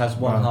he just has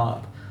one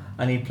harp,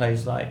 and he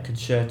plays like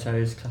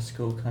concertos,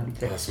 classical kind of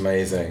things. That's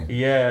amazing.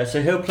 Yeah,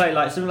 so he'll play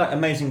like something like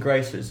Amazing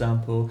Grace, for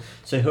example.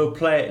 So he'll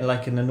play it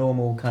like in a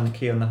normal kind of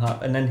key on the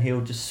harp, and then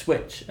he'll just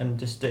switch and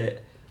just do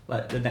it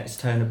like the next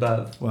tone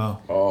above.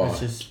 Wow.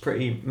 Which is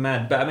pretty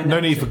mad. But I mean,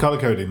 no need for colour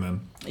coding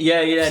then.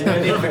 Yeah,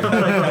 no need for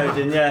colour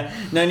coding. Yeah,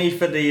 no need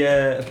for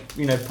the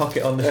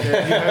pocket on the shirt.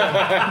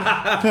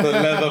 The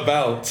leather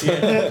belt.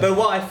 Yeah. But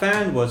what I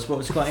found what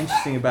was quite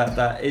interesting about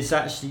that is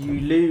actually you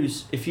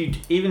lose if you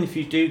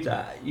do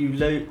that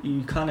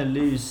you kind of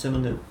lose some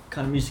of the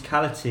kind of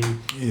musicality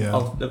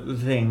of the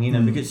thing,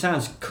 because it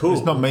sounds cool.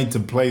 It's not made to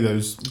play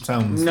those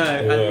sounds. No,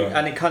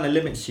 and it kind of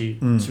limits you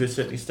to a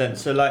certain extent.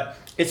 So like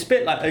it's a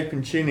bit like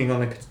open tuning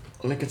on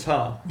a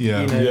guitar.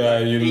 Yeah.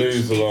 You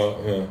lose a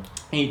lot. Yeah.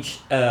 Each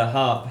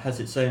harp has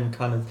its own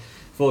kind of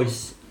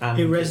voice, and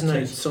it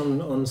resonates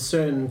on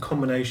certain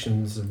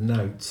combinations of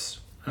notes.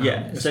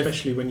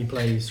 Especially when you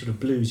play sort of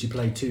blues, you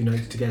play two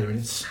notes together and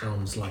it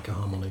sounds like a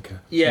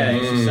harmonica. Yeah,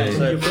 it's the same.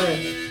 So if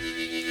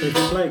you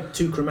play it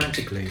too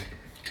chromatically,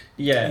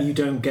 you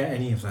don't get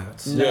any of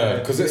that. Yeah,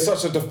 because it's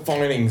such a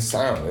defining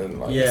sound,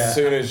 and as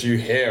soon as you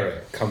hear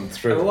it come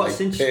through,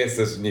 it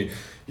pierces and you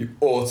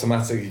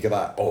automatically get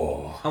that,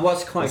 and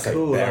what's quite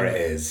cool, there it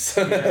is.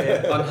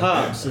 On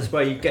harps is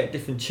where you get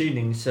different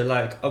tunings. So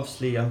like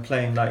obviously I'm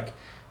playing like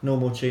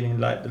normal tuning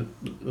like the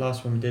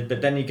last one we did,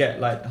 but then you get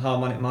like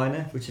harmonic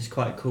minor, which is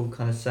quite a cool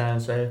kind of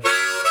sound. So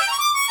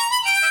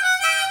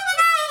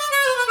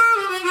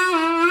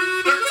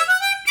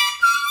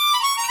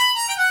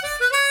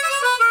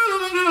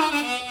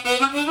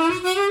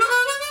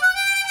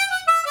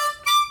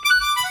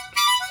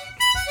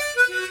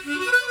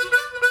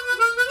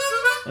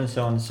and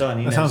so on and so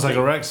on. That sounds like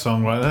a Rex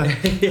song right there.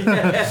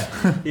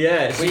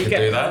 Yeah, so you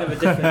get kind of a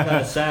different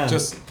kind of sound.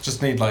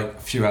 Just need like a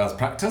few hours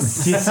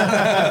practice. 4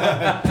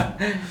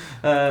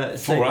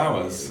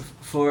 hours.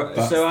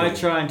 I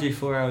try and do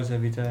 4 hours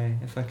every day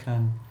if I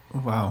can.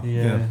 Wow.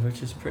 Yeah,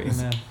 which is pretty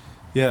mad.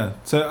 Yeah.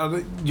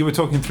 So you were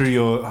talking through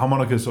your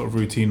harmonica sort of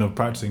routine of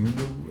practicing.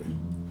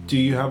 Do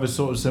you have a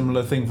sort of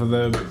similar thing for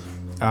the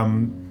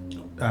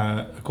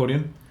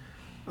accordion?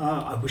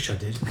 I wish I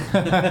did.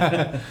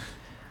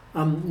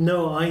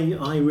 No,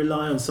 I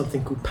rely on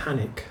something called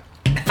Panic.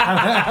 So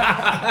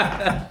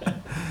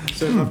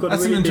if I've got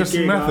That's a really an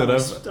interesting big gig, method.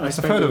 I've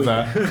heard of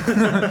that.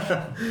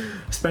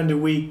 I spend a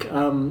week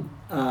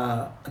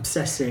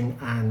obsessing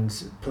and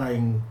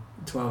playing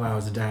 12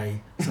 hours a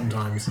day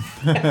sometimes.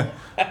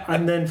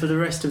 And then for the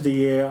rest of the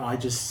year, I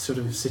just sort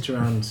of sit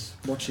around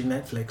watching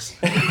Netflix.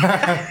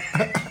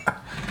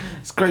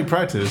 It's great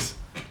practice.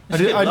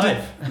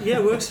 Yeah,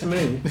 it works for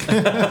me.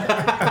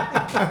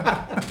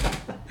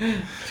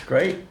 It's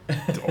great.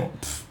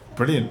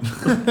 Brilliant.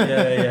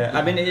 Yeah.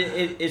 I mean,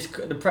 it's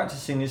the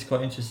practicing is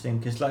quite interesting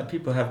because like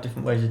people have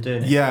different ways of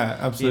doing it. Yeah,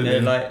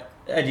 absolutely. Like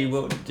Eddie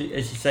will do,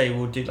 as you say,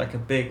 will do like a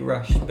big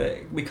rush,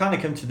 but we kind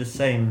of come to the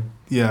same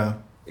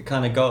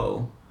kind of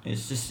goal.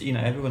 It's just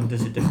everyone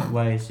does it different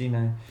ways.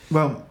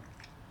 Well,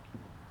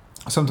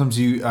 sometimes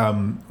you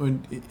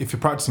if you're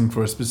practicing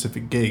for a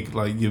specific gig,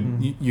 like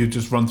you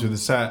just run through the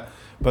set,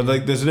 but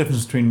like there's a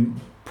difference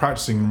between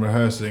practicing and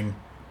rehearsing.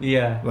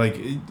 Yeah. Like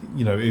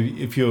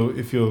if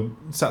you're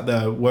sat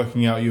there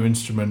working out your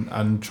instrument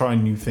and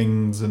trying new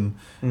things and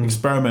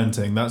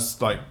experimenting, that's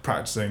like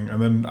practicing.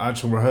 And then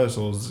actual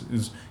rehearsals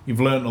is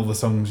you've learnt all the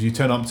songs, you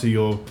turn up to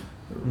your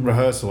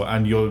rehearsal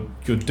and you're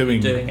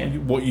doing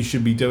what you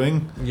should be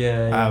doing.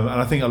 And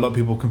I think a lot of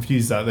people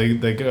confuse that.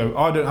 They go,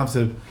 I don't have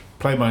to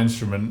play my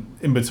instrument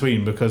in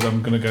between because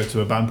I'm going to go to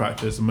a band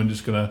practice and I'm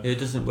just going to... It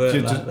doesn't work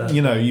like that.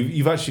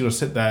 You've actually got to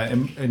sit there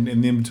in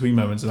the in-between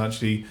moments and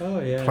actually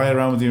play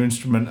around with your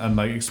instrument and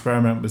like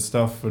experiment with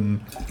stuff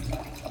and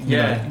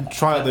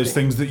try out those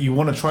things that you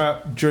want to try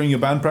out during your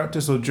band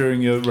practice or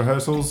during your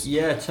rehearsals.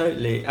 Yeah,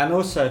 totally. And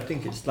also I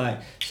think it's like,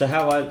 so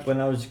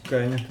when I was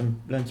growing up and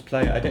learned to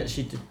play, I'd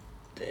actually did,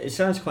 it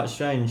sounds quite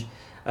strange,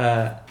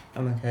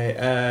 I'm okay.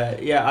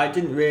 I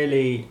didn't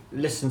really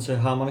listen to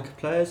harmonica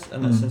players,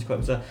 and that sounds quite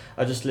bizarre.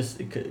 I just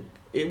listened.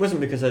 It wasn't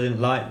because I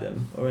didn't like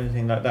them or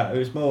anything like that. It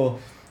was more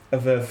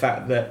of a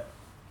fact that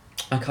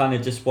I kind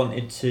of just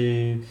wanted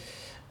to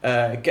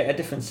get a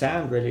different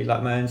sound, really,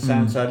 like my own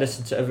sound. So I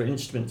listened to other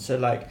instruments. So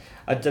like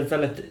I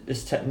developed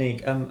this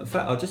technique. In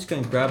fact, I'll just go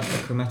and grab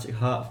a chromatic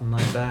harp from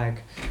my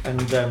bag,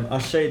 and I'll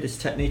show you this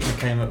technique I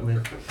came up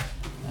with.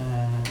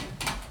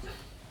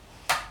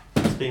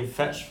 Being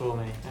fetched for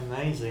me.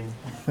 Amazing.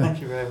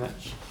 Thank you very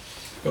much.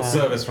 Got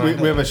service right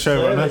we have a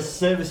show right now.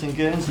 Service in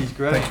Guernsey's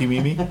great. Thank you,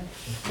 Mimi.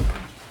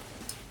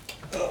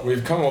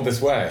 we've come all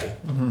this way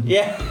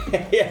Yeah,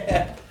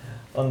 yeah.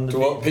 On the to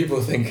what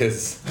people think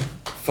is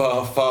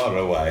far, far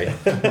away.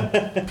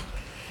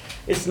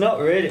 It's not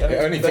really.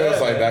 It only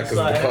feels like that because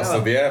of the cost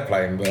of the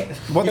airplane, but...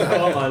 What the Oh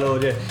heck? my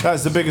lord, yeah.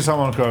 That's the biggest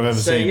harmonica I've ever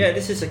So seen. yeah,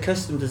 this is a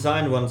custom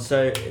designed one.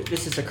 So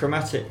this is a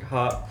chromatic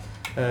harp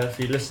for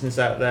you listeners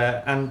out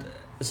there, and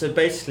so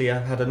basically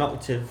I've had an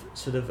octave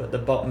sort of at the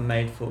bottom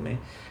made for me.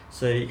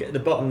 So you get the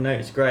bottom note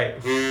is great.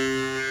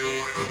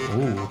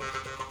 Ooh.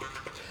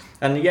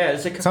 And yeah,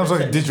 it's a Sounds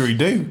like a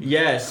didgeridoo.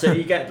 Yeah, so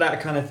you get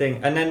that kind of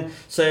thing, and then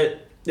so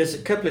there's a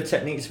couple of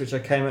techniques which I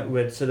came up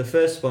with. So the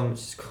first one, which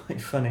is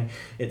quite funny,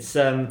 it's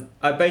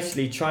I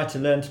basically tried to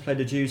learn to play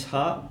the Jew's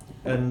harp,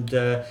 and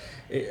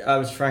I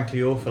was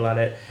frankly awful at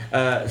it.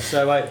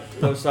 So I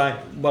was like,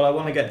 well, I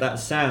want to get that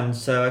sound,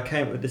 so I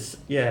came up with this,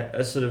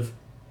 a sort of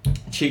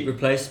cheap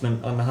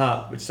replacement on the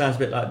harp, which sounds a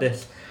bit like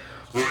this.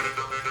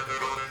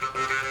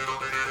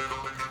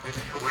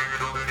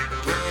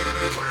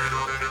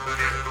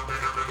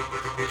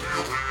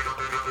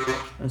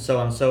 And so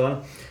on and so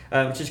on,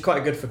 which is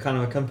quite good for kind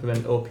of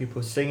accompaniment or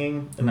people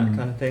singing and that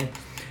kind of thing.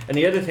 And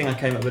the other thing I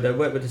came up with, I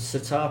worked with a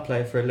sitar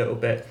player for a little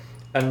bit,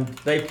 and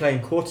they play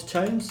in quarter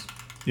tones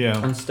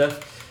and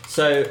stuff.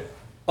 So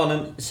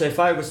so if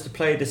I was to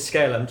play this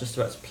scale I'm just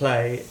about to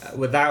play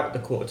without the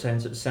quarter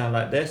tones, it would sound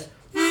like this.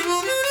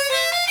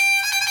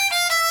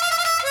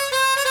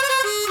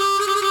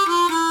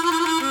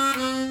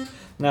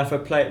 Now if I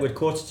play it with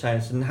quarter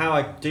tones, and how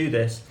I do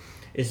this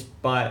is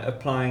by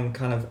applying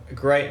kind of a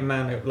great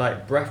amount of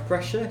like breath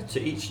pressure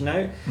to each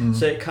note.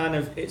 So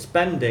it's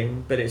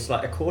bending, but it's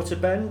like a quarter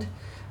bend.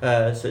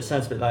 So it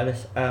sounds a bit like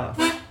this.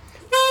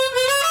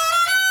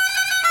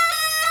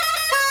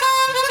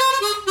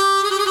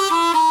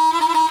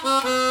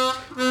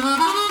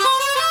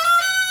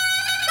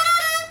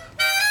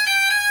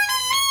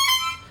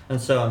 And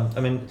so on.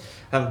 I mean,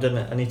 I haven't done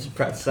it. I need to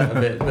practice that a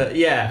bit. But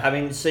yeah, I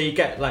mean, so you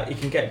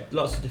can get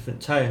lots of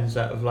different tones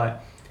out of like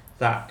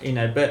that,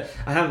 but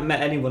I haven't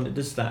met anyone that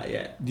does that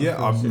yet. Yeah,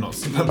 I've not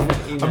seen that.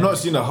 I've not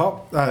seen a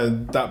harp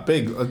that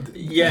big.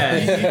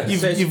 Yeah,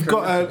 you've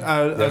got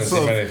a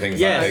sort of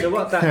so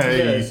what that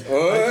does.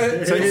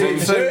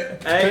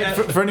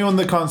 For anyone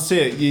that can't see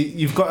it,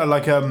 you've got a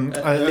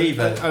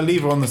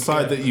lever on the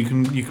side that you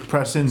can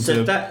press into.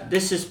 So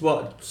this is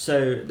what.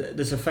 So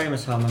there's a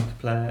famous harmonica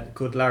player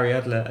called Larry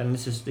Adler, and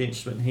this is the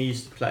instrument he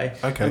used to play.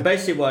 Okay. And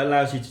basically, what it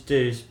allows you to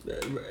do is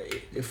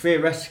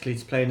theoretically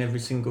to play in every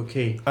single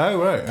key. Oh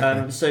right. Okay.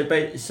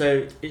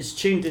 So it's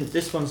tuned in.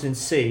 This one's in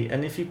C,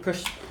 and if you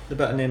push the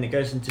button in, it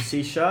goes into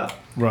C sharp.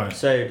 Right.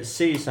 So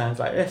C sounds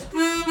like this.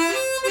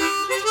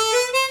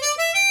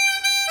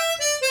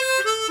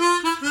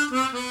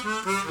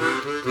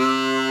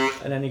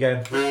 And then you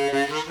go.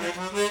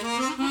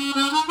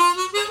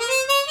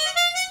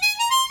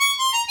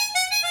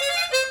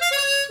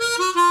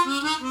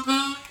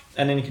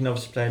 And then you can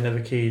obviously play in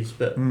other keys,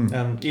 but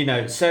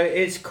so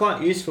it's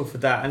quite useful for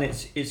that, and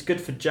it's good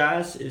for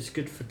jazz, it's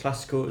good for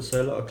classical,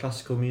 so a lot of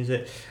classical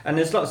music, and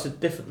there's lots of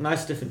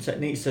different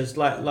techniques. So it's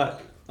like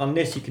on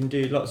this you can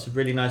do lots of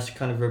really nice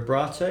kind of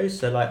vibratos,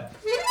 so like.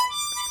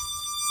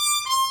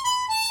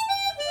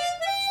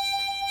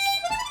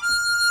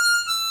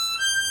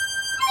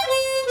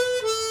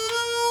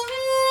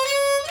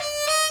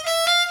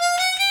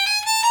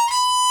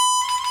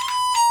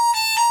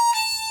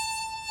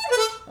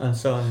 And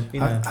so on,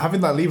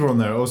 having that lever on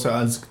there also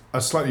adds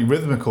a slightly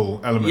rhythmical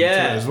element to it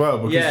as well,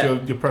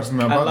 because you're pressing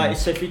that button. Like,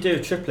 so if you do a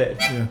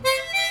triplet, so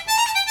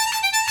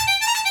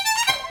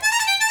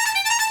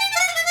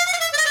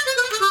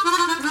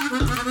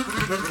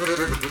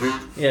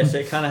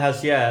it kind of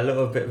has a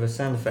little bit of a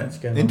sound effects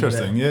going on.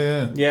 Interesting,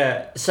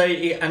 yeah. So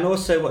and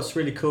also what's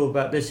really cool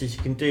about this is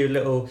you can do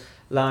little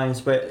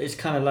lines where it's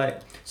kind of like,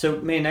 so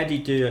me and Eddie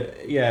do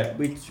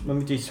when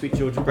we do Sweet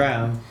Georgia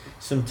Brown,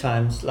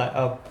 sometimes like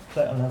I'll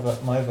play it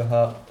on my other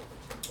harp,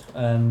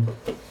 and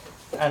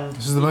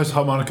this is the most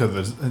harmonica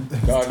there's.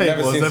 I've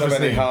never seen so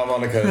many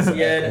harmonicas.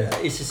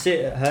 It's to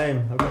sit at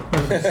home. I've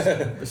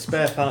got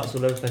spare parts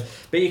all over the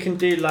place, but you can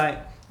do like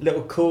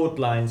little chord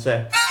lines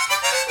there.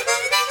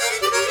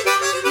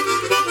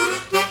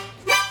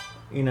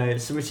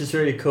 Which is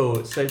really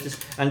cool. So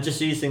just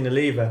using the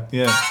lever.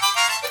 Yeah.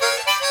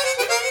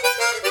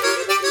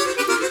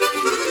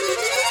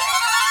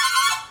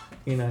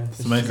 It's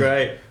amazing.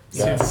 Great.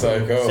 That's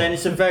so cool. So and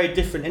it's a very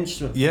different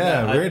instrument.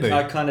 Yeah, really.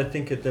 I kind of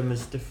think of them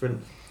as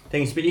different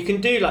things, but you can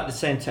do like the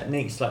same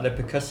techniques, like the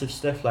percussive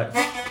stuff, like.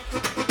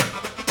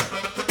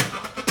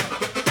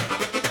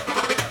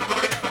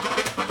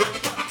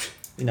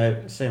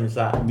 Same as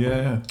that.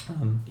 Yeah.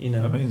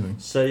 Amazing.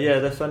 So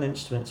they're fun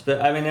instruments,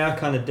 but I mean they are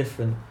kind of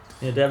different.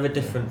 They have a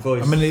different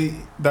voice. I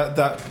mean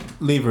that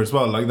lever as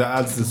well, like that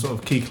adds the sort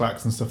of key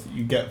clacks and stuff that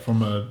you get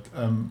from a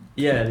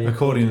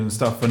accordion and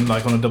stuff, and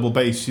like on a double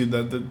bass,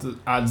 that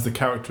adds the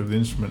character of the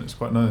instrument. It's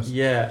quite nice.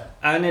 Yeah,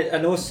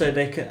 And also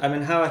they can. I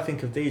mean, how I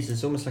think of these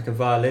is almost like a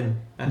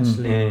violin.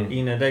 Actually,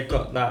 you know, they've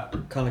got that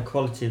kind of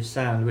quality of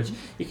sound which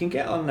you can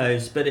get on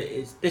those, but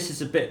this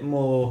is a bit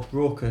more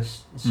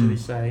raucous, should we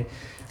say?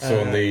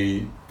 So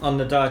on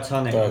the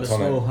diatonic, the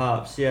small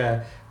harps,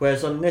 yeah.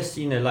 Whereas on this,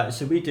 you know, like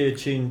so we do a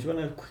tune. Do you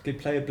want to quickly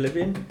play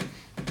Oblivion?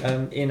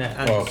 In a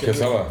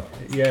Piazzolla.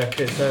 Yeah,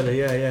 Piazzolla.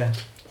 Yeah.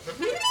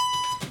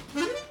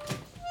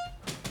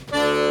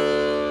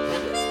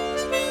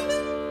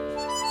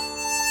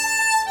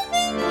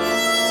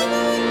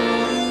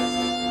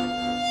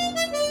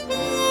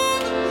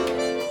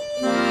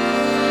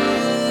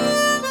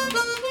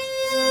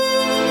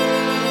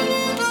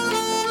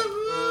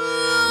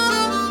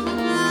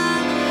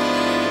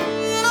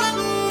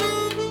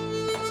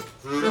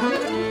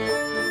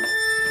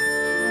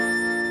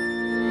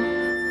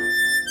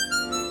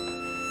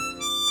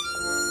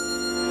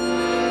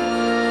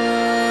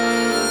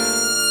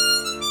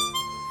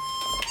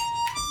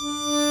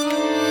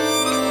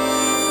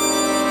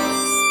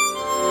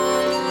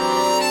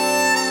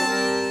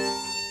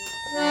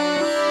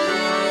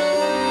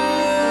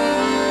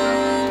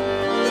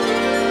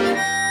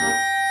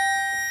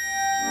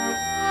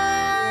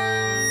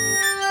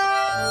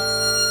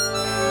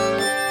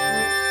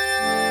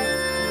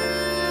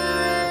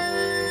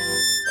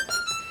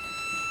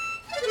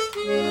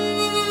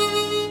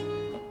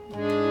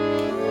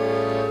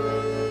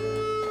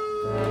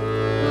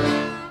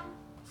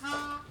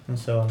 And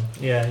so on.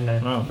 Yeah, no.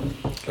 Wow.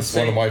 It's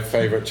one of my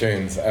favourite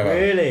tunes ever.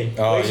 Really?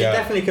 Oh, well, you should yeah.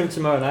 definitely come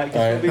tomorrow night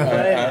because I we'll be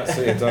playing it.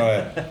 absolutely adore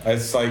it.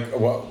 It's like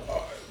one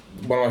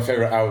of my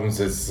favourite albums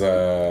is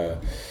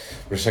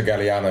Richard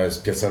Galliano's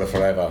Piazzolla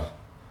Forever,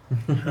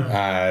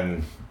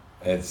 and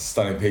it's a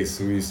stunning piece.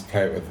 We used to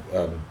play it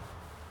with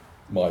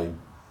my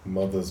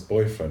mother's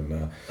boyfriend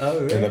now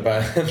in the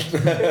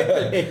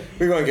band.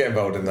 We won't get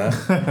involved in that.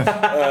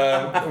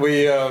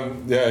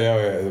 Oblivion.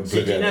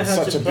 So do you know It's how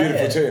such to a play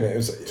beautiful it? tune. It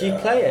was, Do you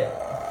play it?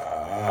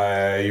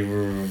 I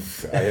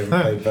haven't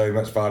played very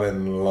much violin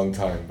in a long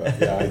time, but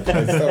yeah,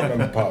 I still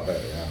remember part of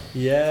it.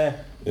 Yeah.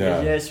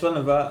 Yeah. It's one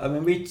of our. I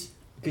mean,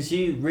 because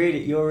you're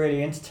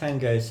really into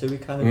tango, so we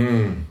kind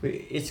of.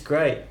 It's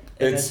great.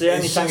 And it's the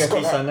only tango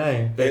piece I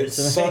know. But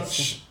it's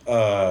such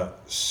a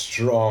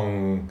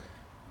strong,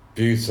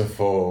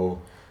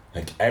 beautiful,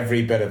 like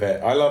every bit of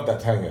it. I love that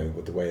tango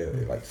with the way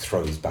it like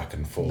throws back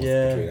and forth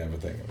between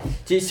everything.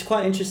 It's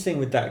quite interesting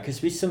with that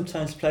because we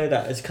sometimes play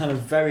that as kind of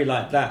very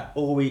like that,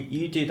 or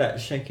you do that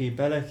shaky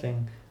bellow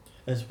thing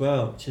as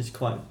well, which is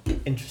quite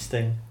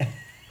interesting.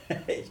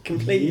 It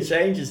completely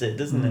changes it,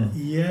 doesn't it?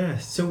 Yeah.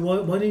 So why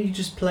don't you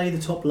just play the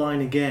top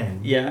line again?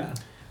 Yeah.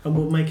 And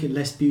we'll make it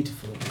less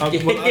beautiful. I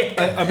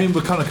mean,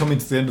 we're kind of coming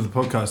to the end of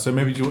the podcast, so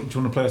maybe do you want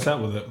to play us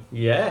out with it?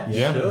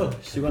 Yeah. Sure.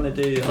 So you want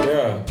to do?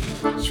 Yeah.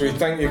 Should we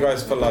thank you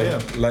guys for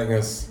letting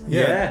us?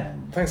 Yeah.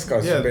 Thanks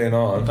guys for being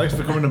on. Thanks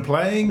for coming and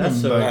playing.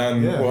 That's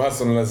and we'll have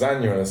some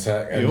lasagna in a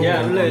sec. And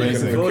I'm really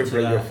looking forward to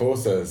recuperate your that.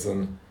 forces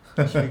and.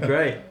 That'd be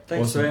great.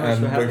 Thanks very much and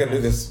for having we're going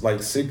to do us. this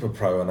like super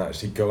pro and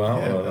actually go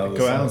out on another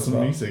go song out on as some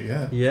well. music.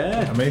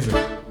 Yeah.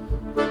 Amazing.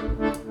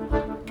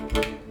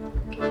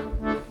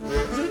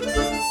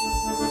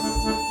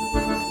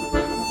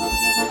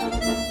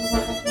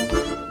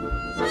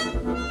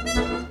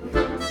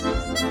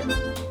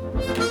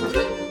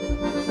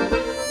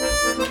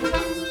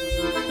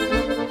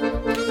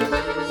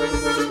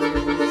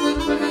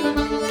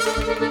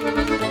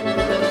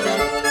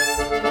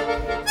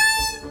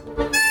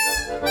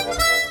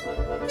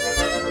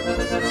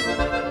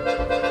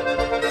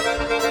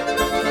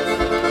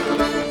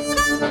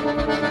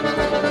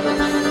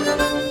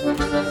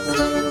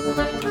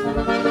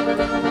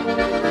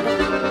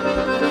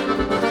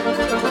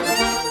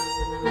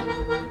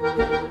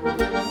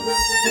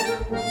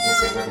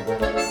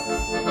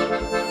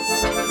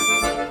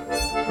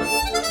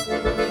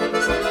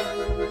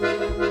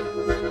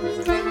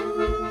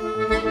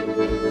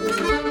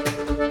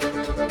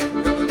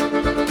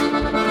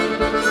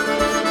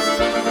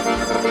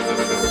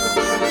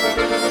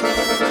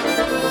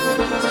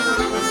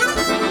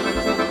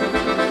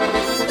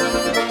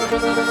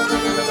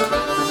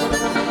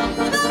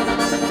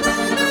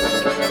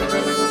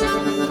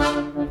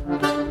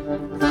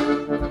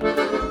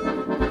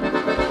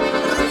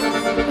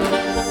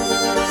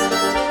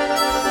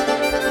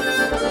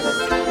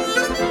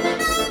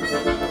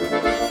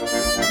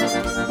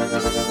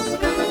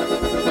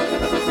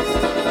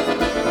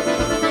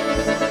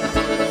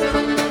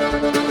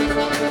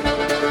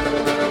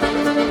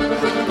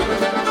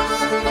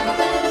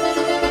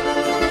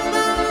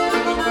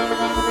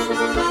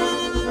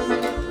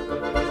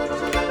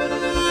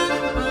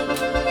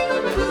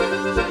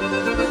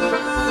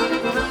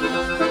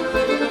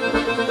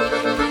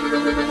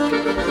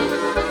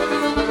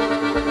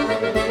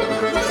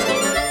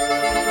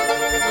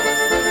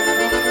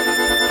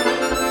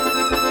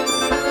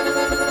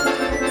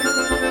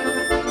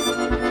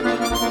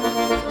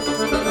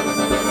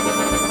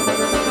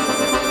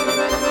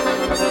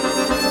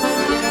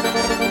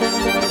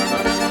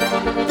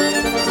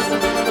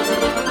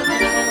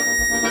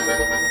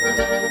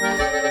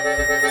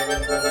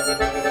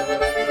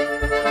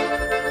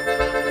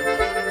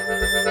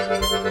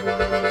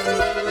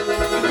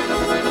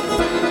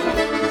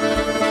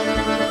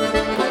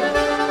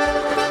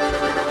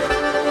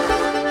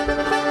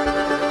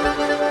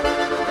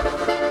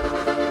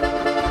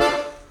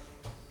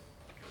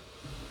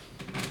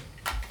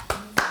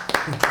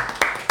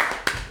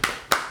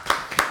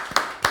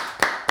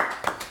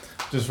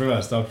 Just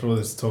realised after all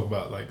this talk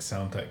about like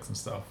sound techs and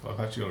stuff, I've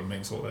actually got to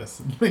mix all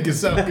this and make it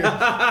sound good.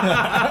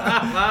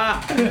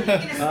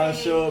 I'm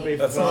sure it'll be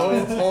That's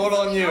all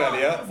on you,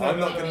 Elliot. I'm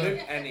not going to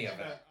do any of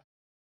it.